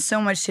 And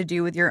so much to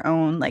do with your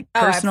own like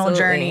Oh, personal absolutely.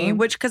 journey,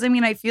 which, cause I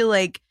mean, I feel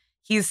like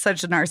he's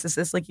such a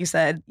narcissist. Like you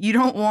said, you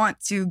don't want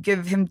to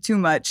give him too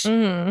much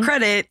Mhm.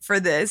 credit for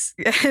this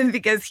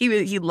because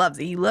he loves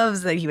it. He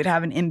loves that he would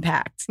have an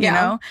impact, you Yeah.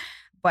 know?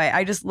 But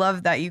I just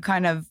love that you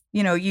kind of,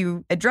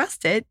 you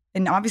addressed it.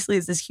 And obviously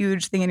it's this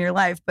huge thing in your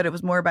life, but it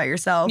was more about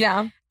yourself.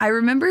 Yeah. I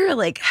remember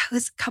like it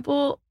was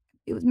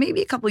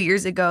maybe a couple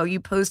years ago, you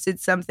posted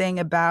something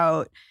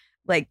about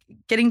like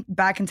getting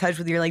back in touch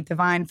with your like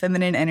divine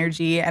feminine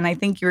energy. And I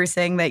think you were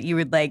saying that you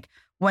would like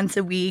once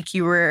a week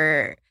you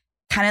were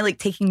kind of like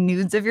taking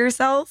nudes of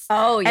yourself.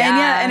 Oh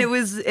yeah. And it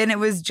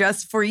was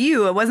just for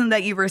you. It wasn't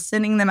that you were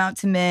sending them out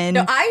to men.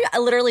 No, I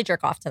literally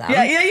jerk off to them.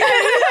 Yeah.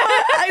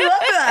 I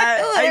love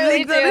that. I literally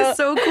think that do. is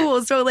so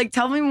cool. So like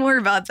tell me more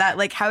about that.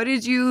 Like how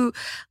did you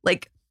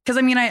like because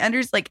I mean I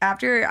understand like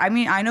after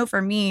I know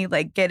for me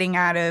like getting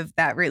out of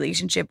that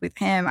relationship with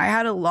him, I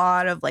had a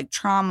lot of like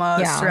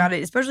trauma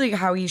surrounded, especially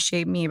how he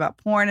shaped me about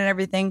porn and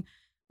everything.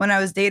 When I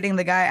was dating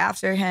the guy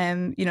after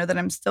him, that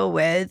I'm still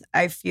with,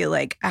 I feel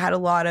like I had a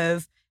lot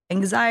of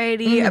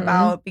anxiety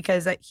about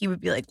because he would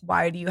be like,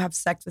 why do you have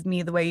sex with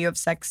me the way you have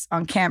sex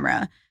on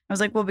camera? I was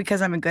like, well,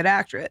 because I'm a good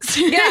actress.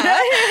 Yeah.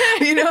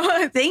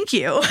 Thank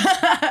you.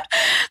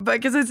 But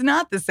because it's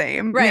not the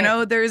same,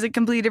 Right. there's a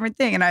completely different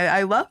thing. And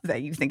I love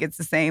that you think it's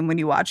the same when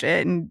you watch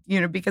it. And,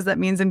 because that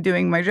means I'm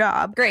doing my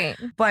job. Great.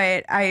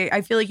 But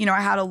I feel like,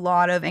 I had a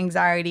lot of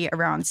anxiety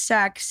around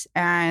sex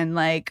and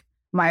like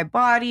my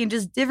body and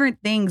just different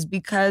things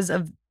because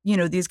of,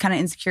 these kind of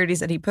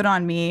insecurities that he put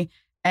on me.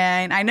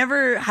 And I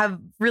never have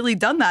really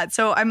done that.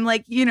 So I'm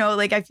like,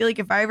 I feel like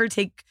if I ever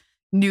take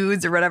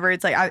nudes or whatever,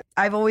 it's like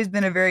I've always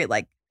been a very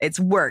like, it's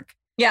work.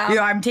 Yeah.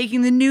 I'm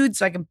taking the nude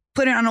so I can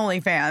put it on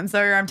OnlyFans,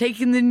 or I'm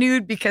taking the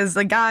nude because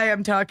the guy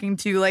I'm talking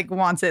to like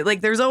wants it.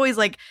 Like there's always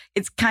like,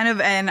 it's kind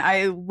of, and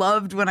I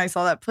loved when I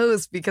saw that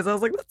post because I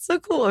was like, that's so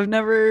cool. I've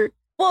never.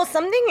 Well,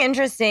 something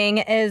interesting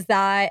is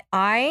that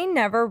I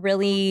never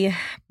really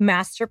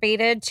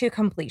masturbated to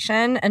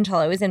completion until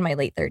I was in my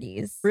late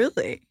 30s.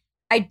 Really?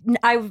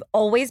 I've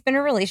always been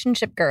a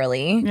relationship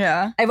girly.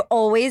 Yeah. I've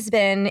always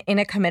been in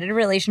a committed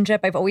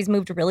relationship. I've always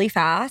moved really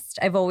fast.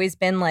 I've always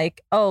been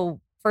like, oh,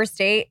 first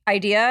date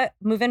idea,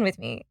 move in with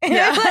me.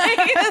 Yeah.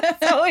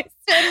 It's always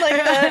been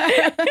like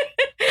that.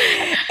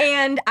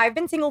 And I've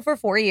been single for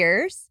 4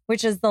 years,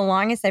 which is the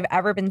longest I've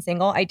ever been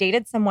single. I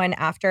dated someone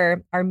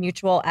after our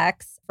mutual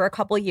ex for a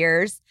couple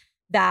years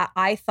that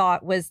I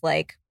thought was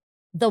like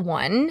the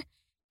one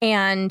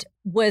and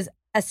was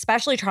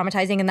especially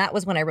traumatizing. And that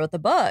was when I wrote the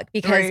book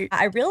because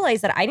I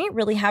realized that I didn't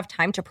really have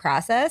time to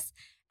process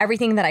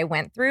everything that I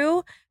went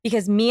through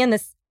because me and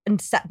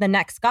the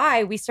next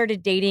guy, we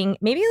started dating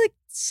maybe like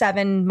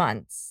 7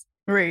 months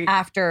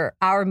after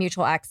our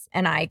mutual ex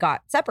and I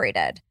got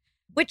separated,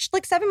 which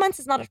like 7 months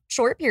is not a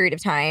short period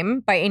of time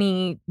by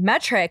any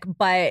metric.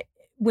 But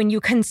when you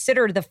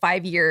consider the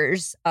 5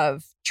 years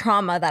of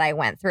trauma that I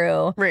went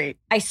through,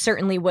 I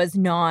certainly was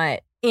not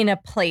in a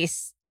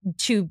place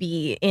to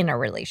be in a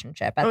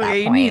relationship at that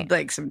point. You need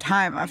like some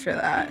time after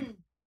that.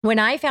 When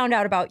I found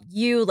out about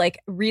you, like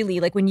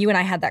really, like when you and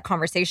I had that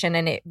conversation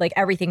and it like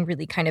everything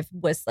really kind of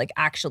was like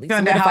actually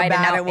Found out solidified.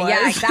 how bad and it was.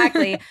 Yeah,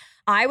 exactly.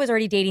 I was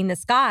already dating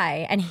this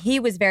guy and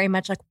he was very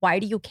much like, why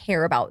do you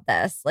care about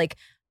this? Like,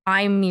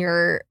 I'm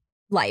your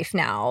life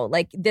now.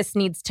 Like, this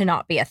needs to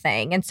not be a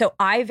thing. And so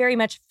I very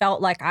much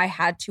felt like I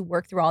had to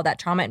work through all that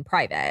trauma in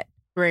private.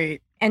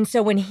 Right. And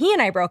so when he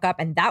and I broke up,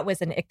 and it was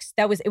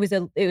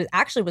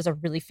actually a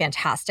really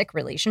fantastic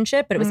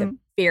relationship, but it was a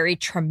very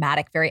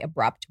traumatic, very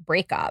abrupt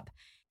breakup.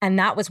 And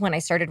that was when I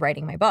started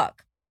writing my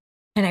book.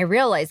 And I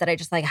realized that I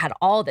just like had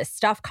all this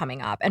stuff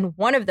coming up. And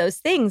one of those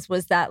things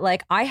was that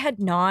like I had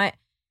not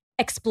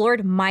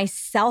explored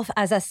myself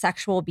as a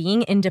sexual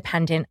being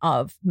independent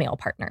of male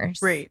partners.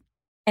 Right.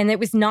 And it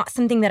was not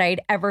something that I'd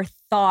ever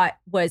thought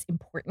was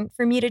important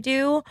for me to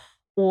do,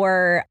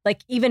 or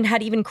like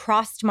had even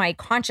crossed my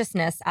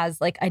consciousness as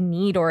like a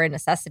need or a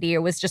necessity. It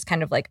was just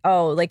kind of like,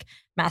 oh, like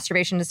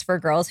masturbation is for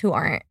girls who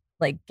aren't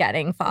like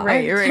getting fucked.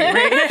 Right.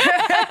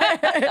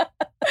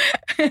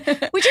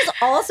 Which is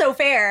also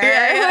fair.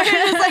 Yeah.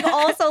 It's like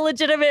also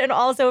legitimate and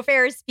also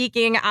fair,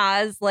 speaking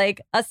as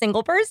like a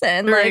single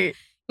person. Right. Like,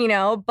 you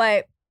know,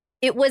 but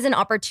it was an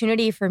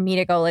opportunity for me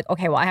to go like,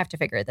 okay, well, I have to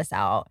figure this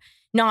out.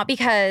 Not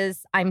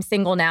because I'm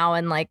single now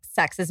and like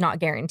sex is not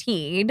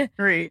guaranteed.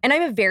 Right. And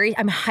I'm a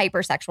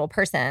hypersexual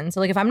person. So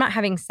like if I'm not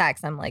having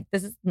sex, I'm like,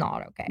 this is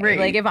not okay. Right.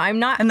 Like if I'm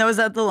not. And was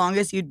that the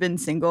longest you'd been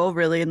single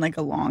really in like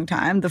a long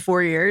time? The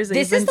 4 years?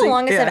 This is the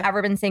longest I've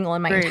ever been single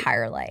in my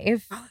entire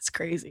life. Oh, that's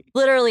crazy.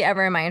 Literally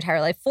ever in my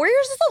entire life. 4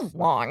 years is a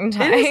long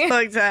time. It is a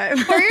long time.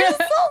 4 years is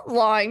a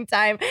long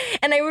time.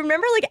 And I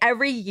remember like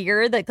every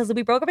year because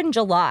we broke up in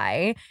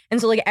July.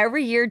 And so like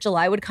every year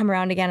July would come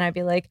around again. I'd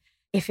be like,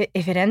 if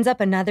it ends up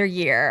another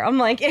year, I'm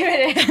like, if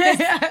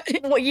it is,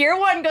 well, year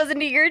 1 goes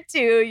into year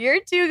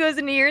 2 goes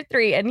into year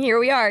 3, and here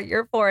we are,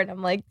 year 4, and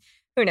I'm like,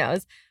 who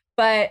knows?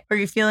 But are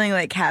you feeling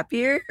like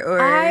happier? Or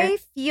I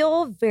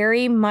feel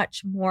very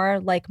much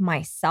more like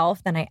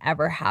myself than I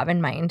ever have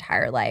in my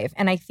entire life.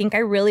 And I think I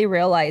really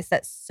realized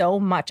that so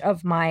much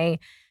of my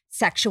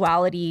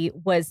sexuality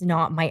was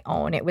not my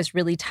own. It was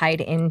really tied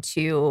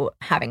into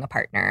having a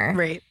partner.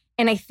 Right.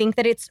 And I think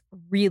that it's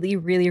really,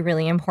 really,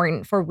 really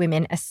important for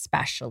women,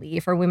 especially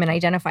for women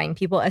identifying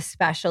people,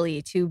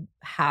 especially to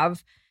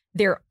have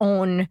their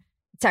own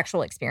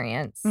sexual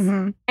experience.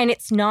 Mm-hmm. And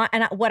it's not,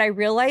 and what I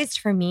realized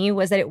for me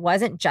was that it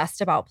wasn't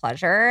just about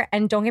pleasure.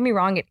 And don't get me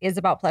wrong, it is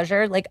about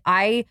pleasure. Like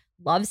I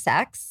love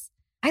sex.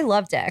 I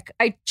love dick.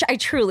 I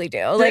truly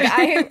do. Like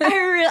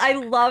I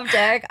love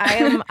dick. I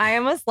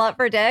am a slut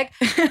for dick.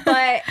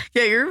 But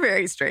yeah, you're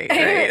very straight.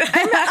 Right?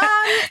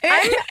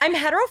 I'm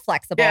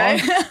heteroflexible. Yeah.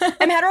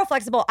 I'm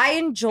heteroflexible. I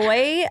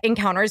enjoy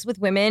encounters with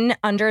women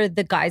under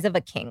the guise of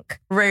a kink.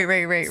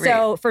 Right.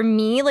 So for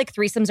me, like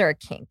threesomes are a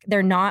kink.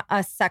 They're not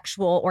a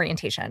sexual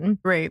orientation.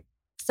 Right.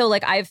 So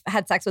like I've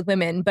had sex with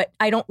women, but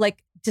I don't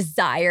like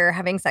desire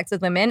having sex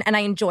with women, and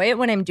I enjoy it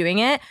when I'm doing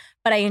it,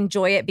 but I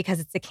enjoy it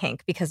because it's a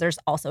kink, because there's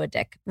also a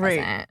dick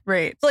present.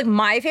 Right. So like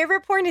my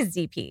favorite porn is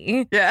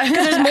ZP. Yeah.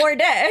 Because there's more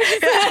dicks.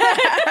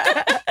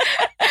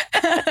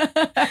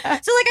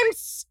 So like I'm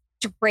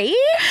straight,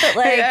 but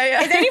like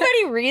is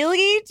anybody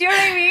really? Do you know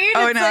what I mean?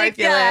 Oh, it's no, like, I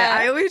feel it.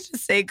 I always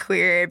just say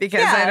queer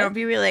because I don't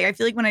be really, I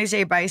feel like when I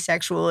say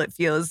bisexual, it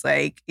feels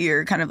like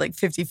you're kind of like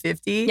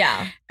 50-50.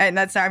 Yeah. And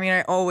that's, I mean,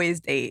 I always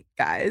date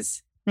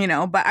guys. You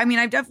know, but I mean,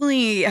 I've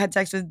definitely had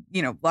sex with,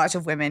 you know, lots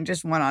of women,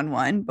 just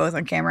one-on-one, both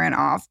on camera and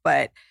off.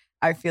 But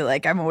I feel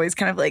like I'm always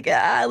kind of like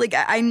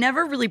I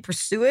never really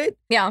pursue it.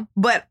 Yeah.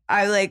 But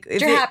I like.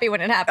 You're happy when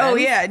it happens. Oh,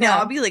 yeah. No,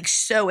 I'll be like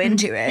so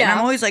into it. Yeah. And I'm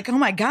always like, oh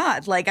my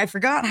God, like I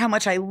forgot how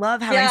much I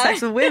love having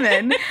sex with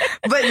women.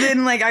 But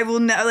then like I will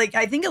know, like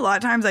I think a lot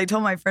of times I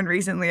told my friend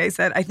recently, I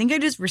said, I think I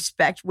just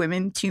respect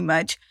women too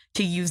much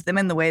to use them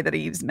in the way that I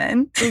use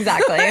men.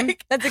 Exactly.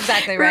 Like, that's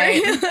exactly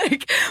right.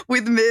 Like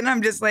with men,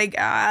 I'm just like,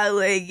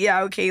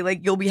 yeah, okay,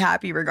 like you'll be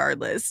happy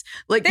regardless.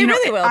 Like they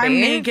really will I'm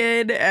be.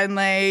 naked and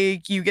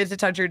like you get to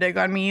touch your dick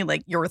on me,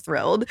 like you're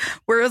thrilled.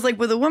 Whereas like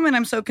with a woman,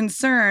 I'm so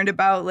concerned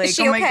about like,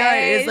 oh my God,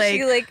 is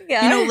like,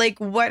 you know, like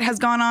what has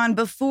gone on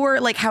before?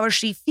 Like how is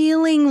she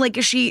feeling? Like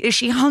is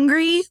she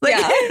hungry? Like,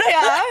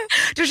 yeah.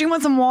 Does she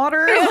want some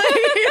water?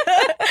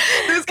 Like,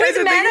 those kinds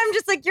of men, things. I'm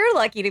just like, you're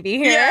lucky to be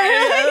here.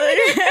 Yeah.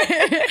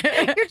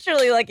 You're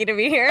truly lucky to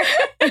be here.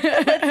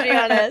 Let's be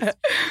honest.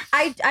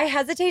 I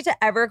hesitate to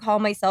ever call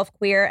myself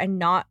queer and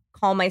not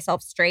call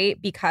myself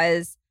straight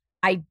because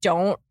I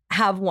don't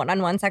have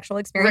one-on-one sexual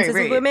experiences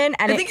with women.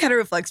 And I think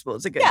heteroflexible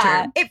is a good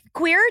term. If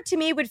queer to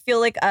me would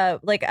feel like I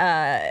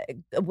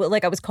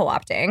was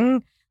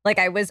co-opting. Like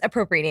I was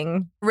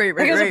appropriating. Right.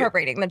 I was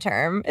appropriating the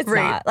term. It's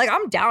not. Like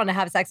I'm down to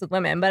have sex with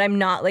women, but I'm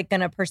not like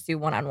gonna pursue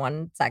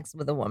one-on-one sex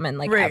with a woman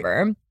like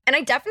ever. And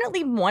I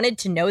definitely wanted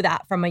to know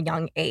that from a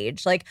young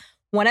age. Like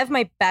one of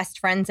my best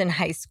friends in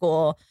high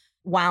school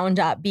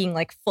wound up being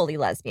like fully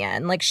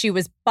lesbian. Like she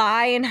was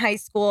bi in high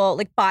school,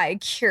 like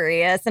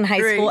bi-curious in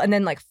high school, and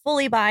then like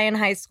fully bi in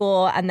high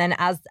school. And then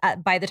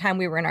by the time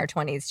we were in our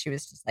 20s, she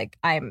was just like,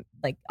 I'm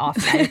like off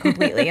that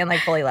completely and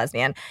like fully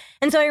lesbian.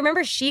 And so I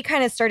remember she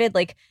kind of started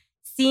like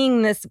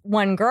seeing this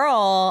one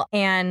girl,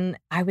 and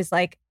I was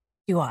like,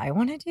 do I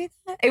want to do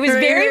that? It was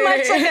very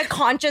much like a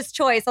conscious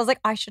choice. I was like,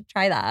 I should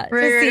try that to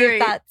see if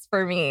that's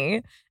for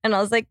me. And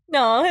I was like,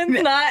 no, it's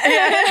not.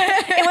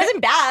 It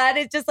wasn't bad.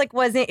 It just like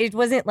it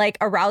wasn't like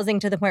arousing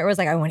to the point where it was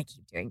like, I want to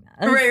keep doing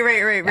that.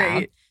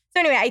 Right. So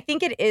anyway, I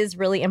think it is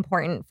really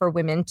important for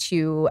women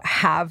to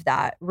have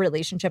that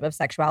relationship of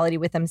sexuality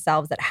with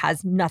themselves that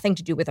has nothing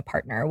to do with a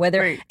partner,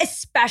 whether,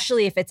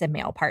 especially if it's a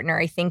male partner.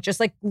 I think just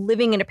like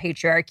living in a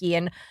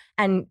patriarchy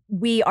and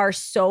we are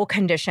so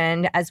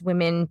conditioned as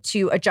women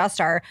to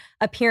adjust our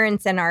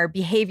appearance and our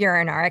behavior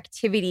and our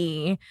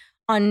activity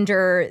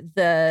under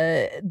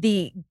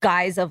the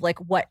guise of like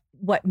what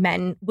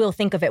men will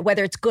think of it,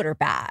 whether it's good or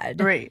bad.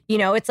 Right. You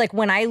know, it's like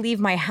when I leave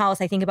my house,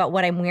 I think about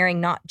what I'm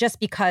wearing, not just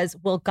because,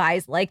 well,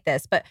 guys like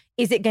this, but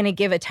is it going to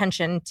give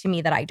attention to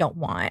me that I don't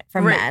want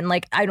from men?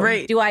 Like, am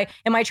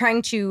I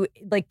trying to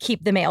like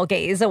keep the male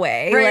gaze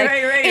away?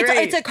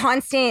 It's a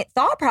constant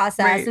thought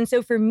process. Right. And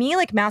so for me,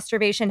 like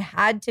masturbation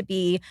had to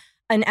be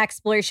an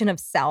exploration of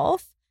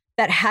self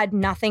that had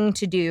nothing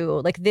to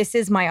do, like this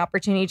is my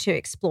opportunity to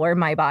explore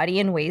my body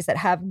in ways that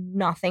have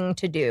nothing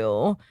to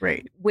do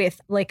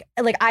with like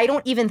I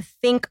don't even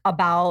think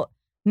about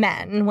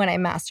men when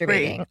I'm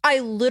masturbating. Right. I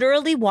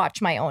literally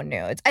watch my own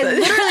nudes. I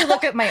literally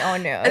look at my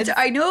own nudes.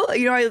 I know,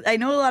 I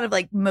know a lot of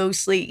like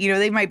mostly,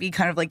 they might be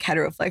kind of like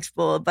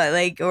heteroflexible, but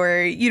like,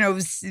 or,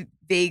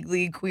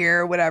 vaguely queer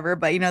or whatever,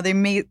 but they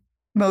may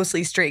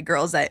mostly straight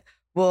girls that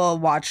will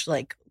watch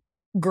like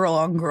girl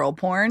on girl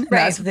porn. Right.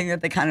 That's the thing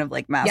that they kind of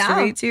like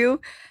masturbate to.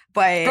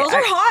 But girls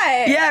are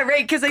hot. Yeah,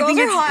 right. Because I think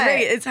it's hot.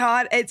 Right. It's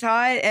hot. It's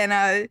hot.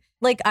 And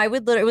like I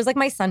would literally, it was like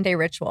my Sunday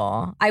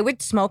ritual. I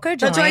would smoke a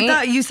joint. That's what I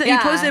thought. You said you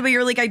posted, but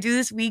you're like, I do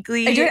this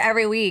weekly. I do it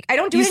every week. I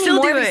don't do you it still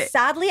anymore. Do because it.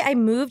 Sadly, I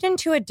moved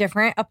into a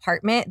different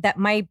apartment that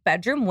my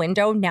bedroom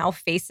window now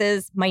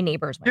faces my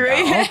neighbor's window.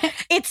 Right.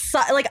 It's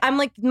like I'm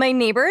like my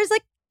neighbor is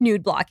like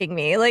nude blocking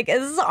me. Like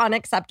this is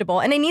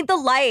unacceptable. And I need the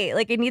light.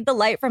 Like I need the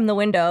light from the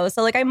window.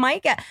 So like I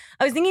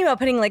was thinking about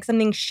putting like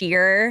something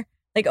sheer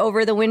like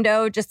over the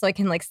window just so I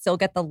can like still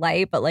get the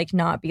light, but like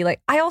not be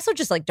like, I also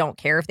just like don't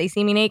care if they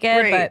see me naked.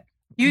 Right. But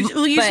you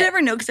should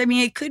never know. Cause I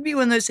mean, it could be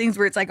one of those things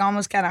where it's like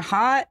almost kind of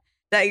hot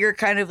that you're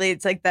kind of,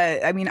 it's like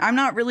that. I mean, I'm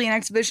not really an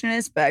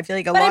exhibitionist, but I feel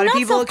like a lot of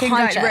people can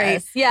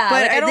right. Yeah.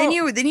 But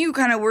like then you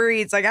kind of worry.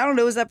 It's like, I don't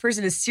know, is that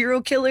person a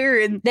serial killer?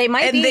 And they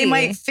might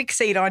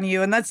fixate on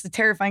you. And that's the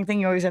terrifying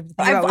thing you always have to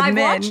think about with I've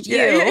men. Watched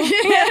you.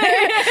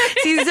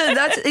 See, so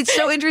it's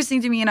so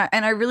interesting to me.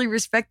 And I really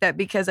respect that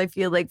because I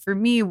feel like for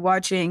me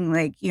watching,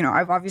 like,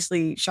 I've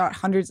obviously shot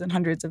hundreds and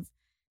hundreds of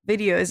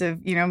videos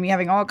of, me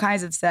having all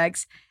kinds of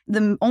sex.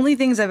 The only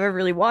things I've ever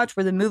really watched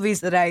were the movies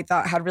that I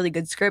thought had really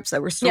good scripts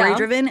that were story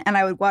driven. And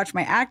I would watch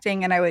my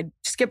acting and I would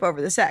skip over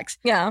the sex.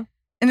 Yeah.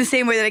 In the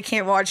same way that I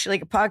can't watch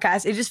like a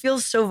podcast, it just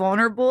feels so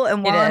vulnerable.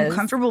 And while I'm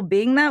comfortable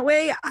being that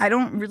way, I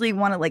don't really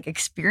want to like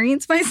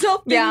experience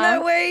myself being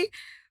that way.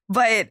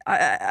 But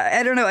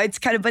I don't know. It's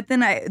kind of, but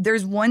then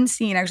there's one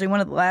scene, actually one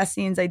of the last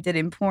scenes I did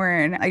in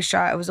porn.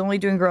 I was only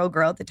doing girl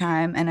at the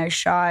time. And I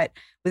shot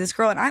with this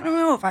girl. And I don't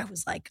know if I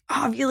was like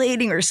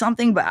ovulating or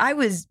something, but I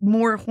was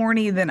more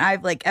horny than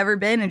I've like ever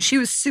been. And she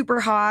was super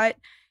hot.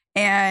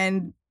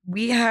 And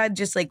we had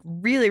just like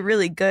really,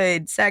 really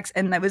good sex.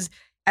 And I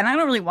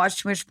don't really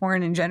watch too much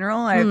porn in general.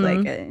 I have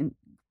like a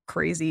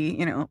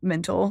crazy,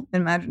 mental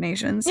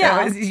imagination.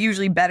 So it's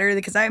usually better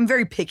because I'm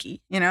very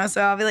picky,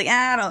 so I'll be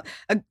like,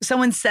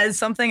 someone says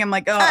something. I'm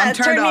like, I'm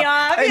turned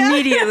off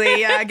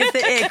immediately. Yeah, I get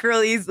the ick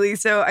real easily.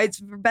 So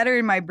it's better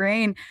in my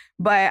brain.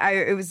 But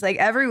it was like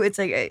it's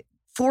like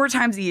 4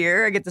 times a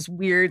year I get this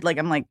weird, like,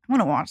 I'm like, I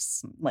want to watch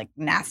some like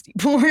nasty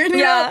porn.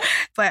 Yeah.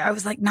 But I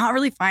was like, not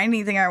really finding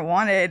anything I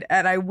wanted.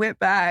 And I went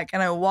back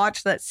and I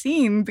watched that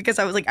scene because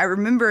I was like, I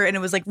remember, and it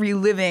was like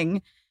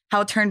reliving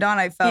how turned on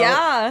I felt.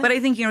 Yeah. But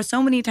I think,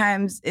 so many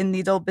times in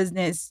the adult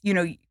business,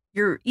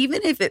 you're,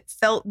 even if it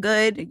felt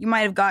good, you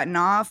might have gotten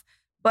off,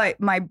 but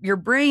your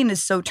brain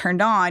is so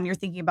turned on. You're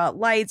thinking about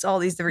lights, all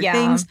these different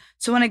things.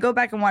 So when I go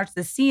back and watch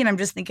the scene, I'm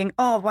just thinking,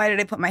 oh, why did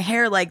I put my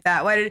hair like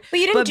that?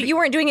 But you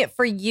weren't doing it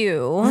for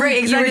you. Right,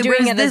 exactly. You were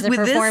doing it as a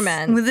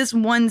performance. With this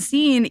one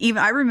scene,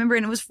 even I remember,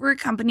 and it was for a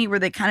company where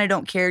they kind of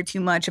don't care too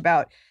much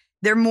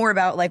they're more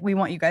about like, we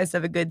want you guys to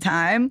have a good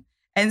time.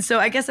 And so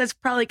I guess that's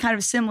probably kind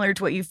of similar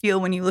to what you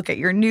feel when you look at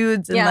your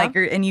nudes and like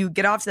and you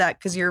get off to that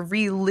because you're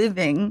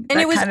reliving. And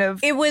it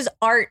was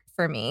art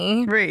for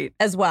me, right,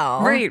 as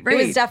well. Right. It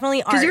was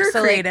definitely art because you're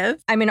creative.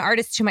 Like, I'm an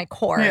artist to my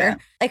core. Yeah.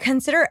 I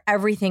consider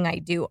everything I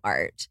do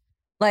art,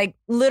 like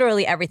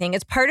literally everything.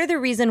 It's part of the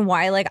reason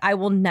why like I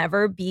will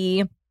never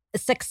be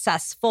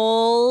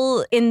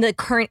successful in the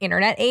current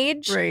internet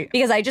age, right?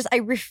 Because I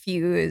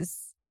refuse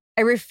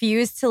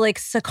to like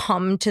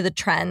succumb to the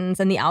trends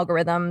and the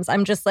algorithms.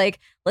 I'm just like,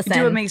 listen,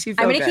 do what makes you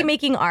feel I'm going to good. keep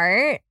making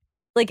art.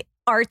 Like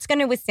art's going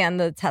to withstand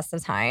the test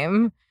of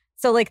time.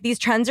 So like these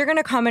trends are going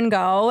to come and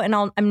go, and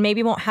I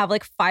maybe won't have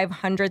like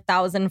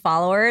 500,000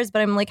 followers, but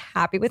I'm like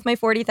happy with my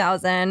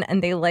 40,000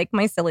 and they like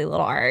my silly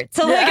little art.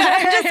 So like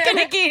I'm just going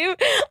to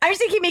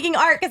keep making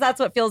art because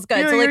that's what feels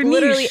good. So like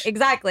literally,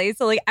 exactly.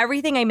 So like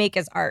everything I make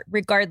is art,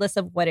 regardless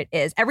of what it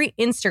is. Every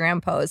Instagram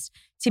post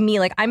to me,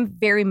 like I'm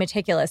very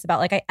meticulous about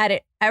like I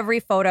edit every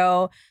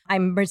photo.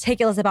 I'm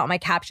meticulous about my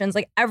captions.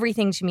 Like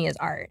everything to me is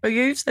art. But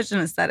you have such an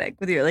aesthetic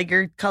with your like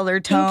your color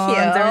tones.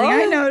 Thank you.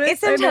 Everything. I noticed.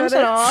 It's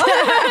intentional.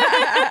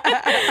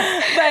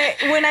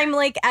 But when I'm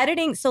like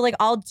editing, so like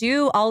I'll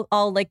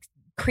like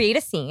create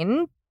a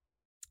scene.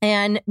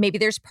 And maybe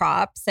there's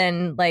props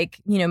and like,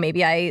 you know,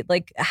 maybe I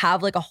like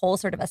have like a whole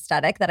sort of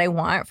aesthetic that I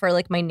want for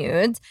like my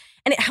nudes.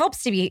 And it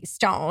helps to be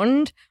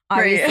stoned,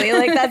 obviously.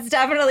 Right. Like that's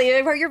definitely,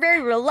 you're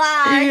very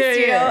relaxed,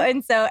 you know?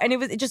 And so, and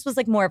it just was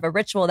like more of a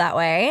ritual that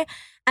way.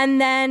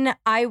 And then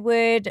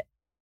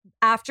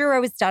after I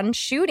was done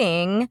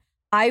shooting,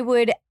 I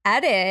would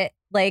edit,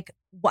 like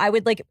I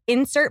would like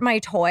insert my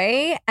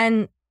toy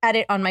and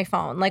edit on my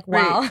phone. Like,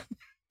 wow.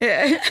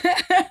 Yeah.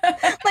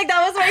 Like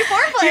that was my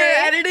foreplay. You're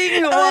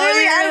editing while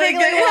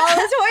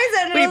the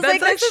toys in. Wait, I was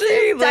that's like, actually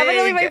this is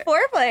definitely my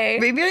foreplay.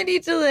 Maybe I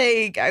need to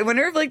like. I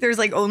wonder if like there's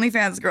like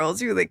OnlyFans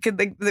girls who like could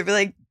like they'd be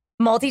like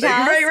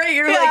multitask. Right.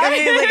 You're like, I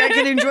mean, like I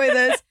can enjoy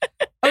this.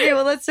 Okay,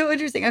 well that's so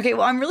interesting. Okay,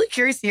 well I'm really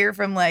curious to hear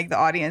from like the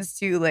audience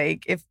too,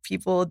 like if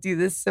people do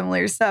this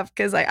similar stuff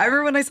because like I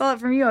remember when I saw it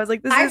from you, I was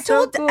like, this is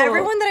so cool.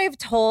 Everyone that I've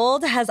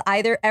told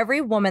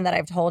every woman that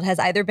I've told has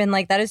either been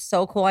like, that is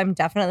so cool, I'm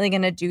definitely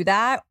gonna do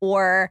that,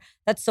 or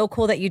that's so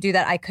cool that you do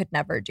that, I could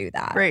never do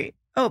that. Right.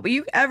 Oh, but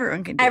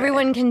everyone can do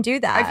Everyone can do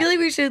that. I feel like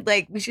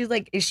we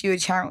should issue a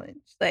challenge.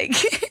 Like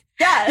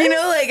yeah. You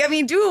know, like I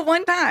mean, do it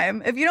one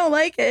time. If you don't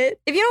like it,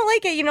 you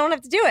don't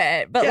have to do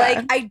it. But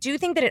like I do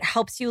think that it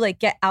helps you like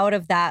get out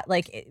of that.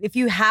 Like if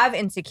you have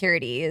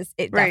insecurities,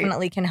 it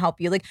definitely can help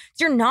you. Like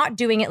you're not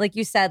doing it like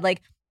you said,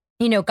 like,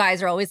 you know,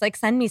 guys are always like,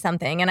 send me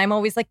something. And I'm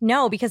always like,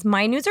 no, because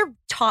my nudes are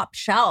top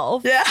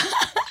shelf. Yeah.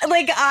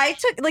 Like I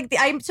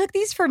took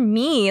these for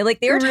me. Like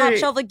they were top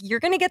shelf. Like you're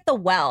gonna get the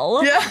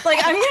well. Yeah. Like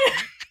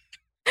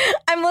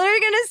I'm literally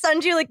gonna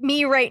send you like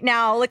me right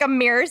now, like a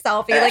mirror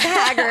selfie, like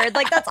haggard.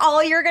 Like that's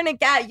all you're gonna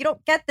get. You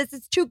don't get this.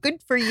 It's too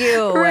good for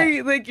you.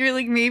 Right. Like you're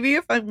like, maybe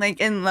if I'm like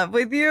in love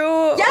with you,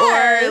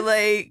 or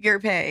like you're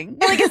paying.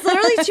 Like it's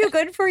literally too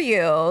good for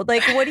you.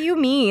 Like what do you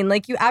mean?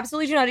 Like you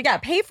absolutely do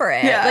not pay for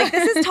it. Yeah. Like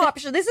this is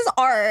this is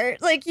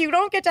art. Like you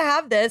don't get to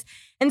have this.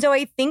 And so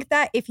I think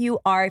that if you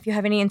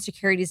have any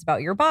insecurities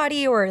about your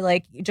body or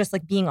like just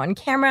like being on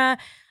camera,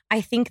 I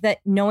think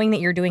that knowing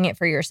that you're doing it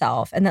for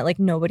yourself and that like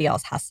nobody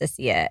else has to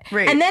see it.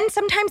 Right. And then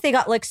sometimes they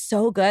got like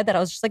so good that I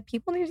was just like,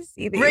 people need to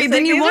see these. Right. Like,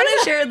 then you want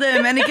to share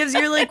them. And it gives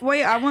you like,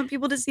 wait, I want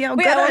people to see how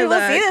good I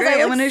look. See this.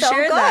 Right. I want to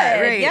share good.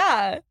 that. Right.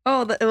 Yeah.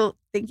 Oh, well,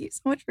 thank you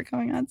so much for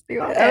coming on today.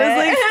 I was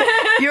like,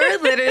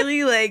 you're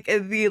literally like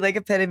the like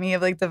epitome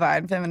of like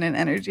divine feminine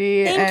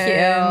energy.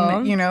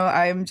 Thank you. You know,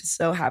 I'm just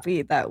so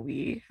happy that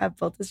we have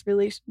built this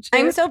relationship.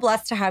 I'm so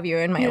blessed to have you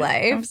in my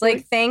life.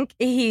 Like, thank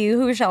he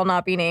who shall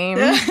not be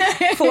named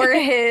for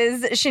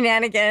his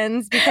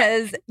shenanigans,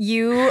 because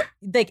you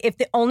like, if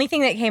the only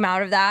thing that came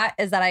out of that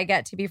is that I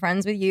get to be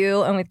friends with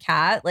you and with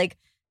Kat, like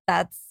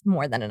that's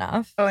more than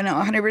enough. Oh no,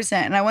 100%.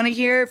 And I want to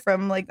hear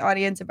from like the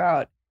audience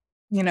about,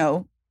 you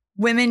know,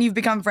 women you've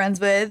become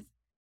friends with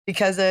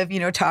because of, you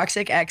know,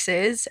 toxic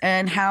exes,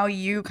 and how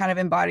you kind of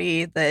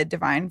embody the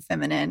divine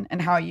feminine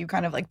and how you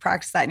kind of like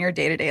practice that in your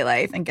day-to-day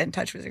life and get in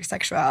touch with your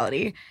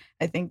sexuality.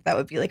 I think that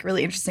would be like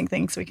really interesting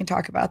thing. So we can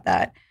talk about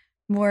that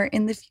more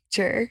in the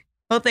future.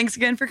 Well, thanks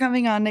again for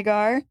coming on,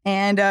 Neghar.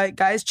 And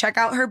guys, check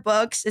out her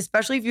books,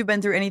 especially if you've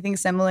been through anything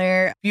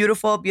similar.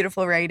 Beautiful,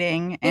 beautiful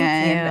writing.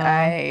 Thank you.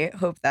 I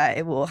hope that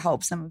it will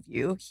help some of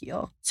you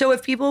heal. So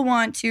if people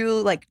want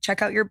to like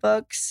check out your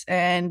books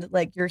and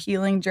like your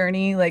healing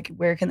journey, like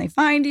where can they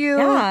find you?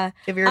 Yeah.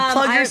 Give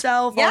plug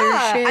yourself, all your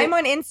shit. I'm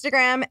on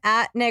Instagram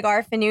at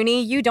Neghar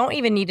Fonooni. You don't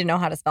even need to know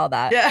how to spell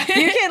that. Yeah.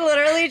 You can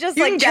literally just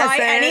like try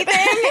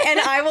anything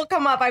and I will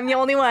come up. I'm the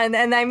only one,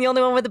 and I'm the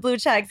only one with the blue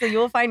check, so you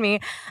will find me.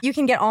 You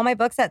can get all my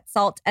books at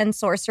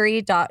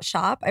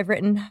saltandsorcery.shop. I've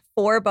written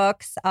 4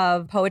 books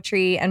of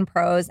poetry and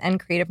prose and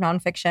creative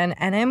nonfiction,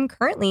 and I'm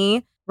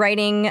currently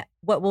writing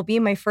what will be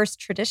my first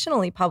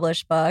traditionally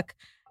published book.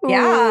 Ooh.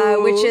 Yeah,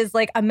 which is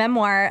like a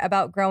memoir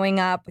about growing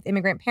up with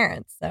immigrant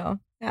parents. So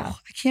yeah. Oh,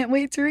 I can't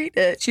wait to read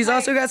it. She's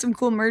also got some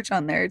cool merch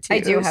on there too.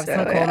 I do have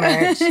some cool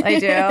merch. I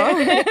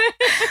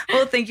do.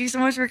 Well, thank you so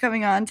much for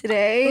coming on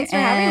today. Thanks for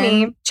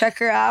having me. Check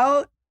her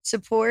out,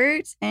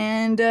 support,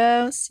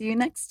 and see you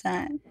next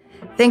time.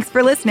 Thanks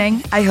for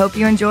listening. I hope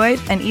you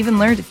enjoyed and even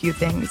learned a few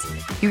things.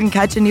 You can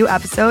catch a new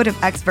episode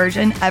of X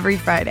Version every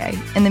Friday.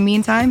 In the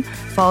meantime,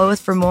 follow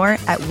us for more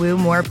at Woo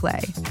More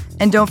Play.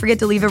 And don't forget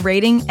to leave a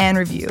rating and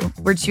review.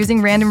 We're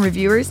choosing random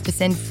reviewers to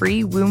send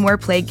free Woo More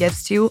Play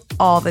gifts to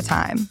all the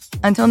time.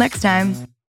 Until next time.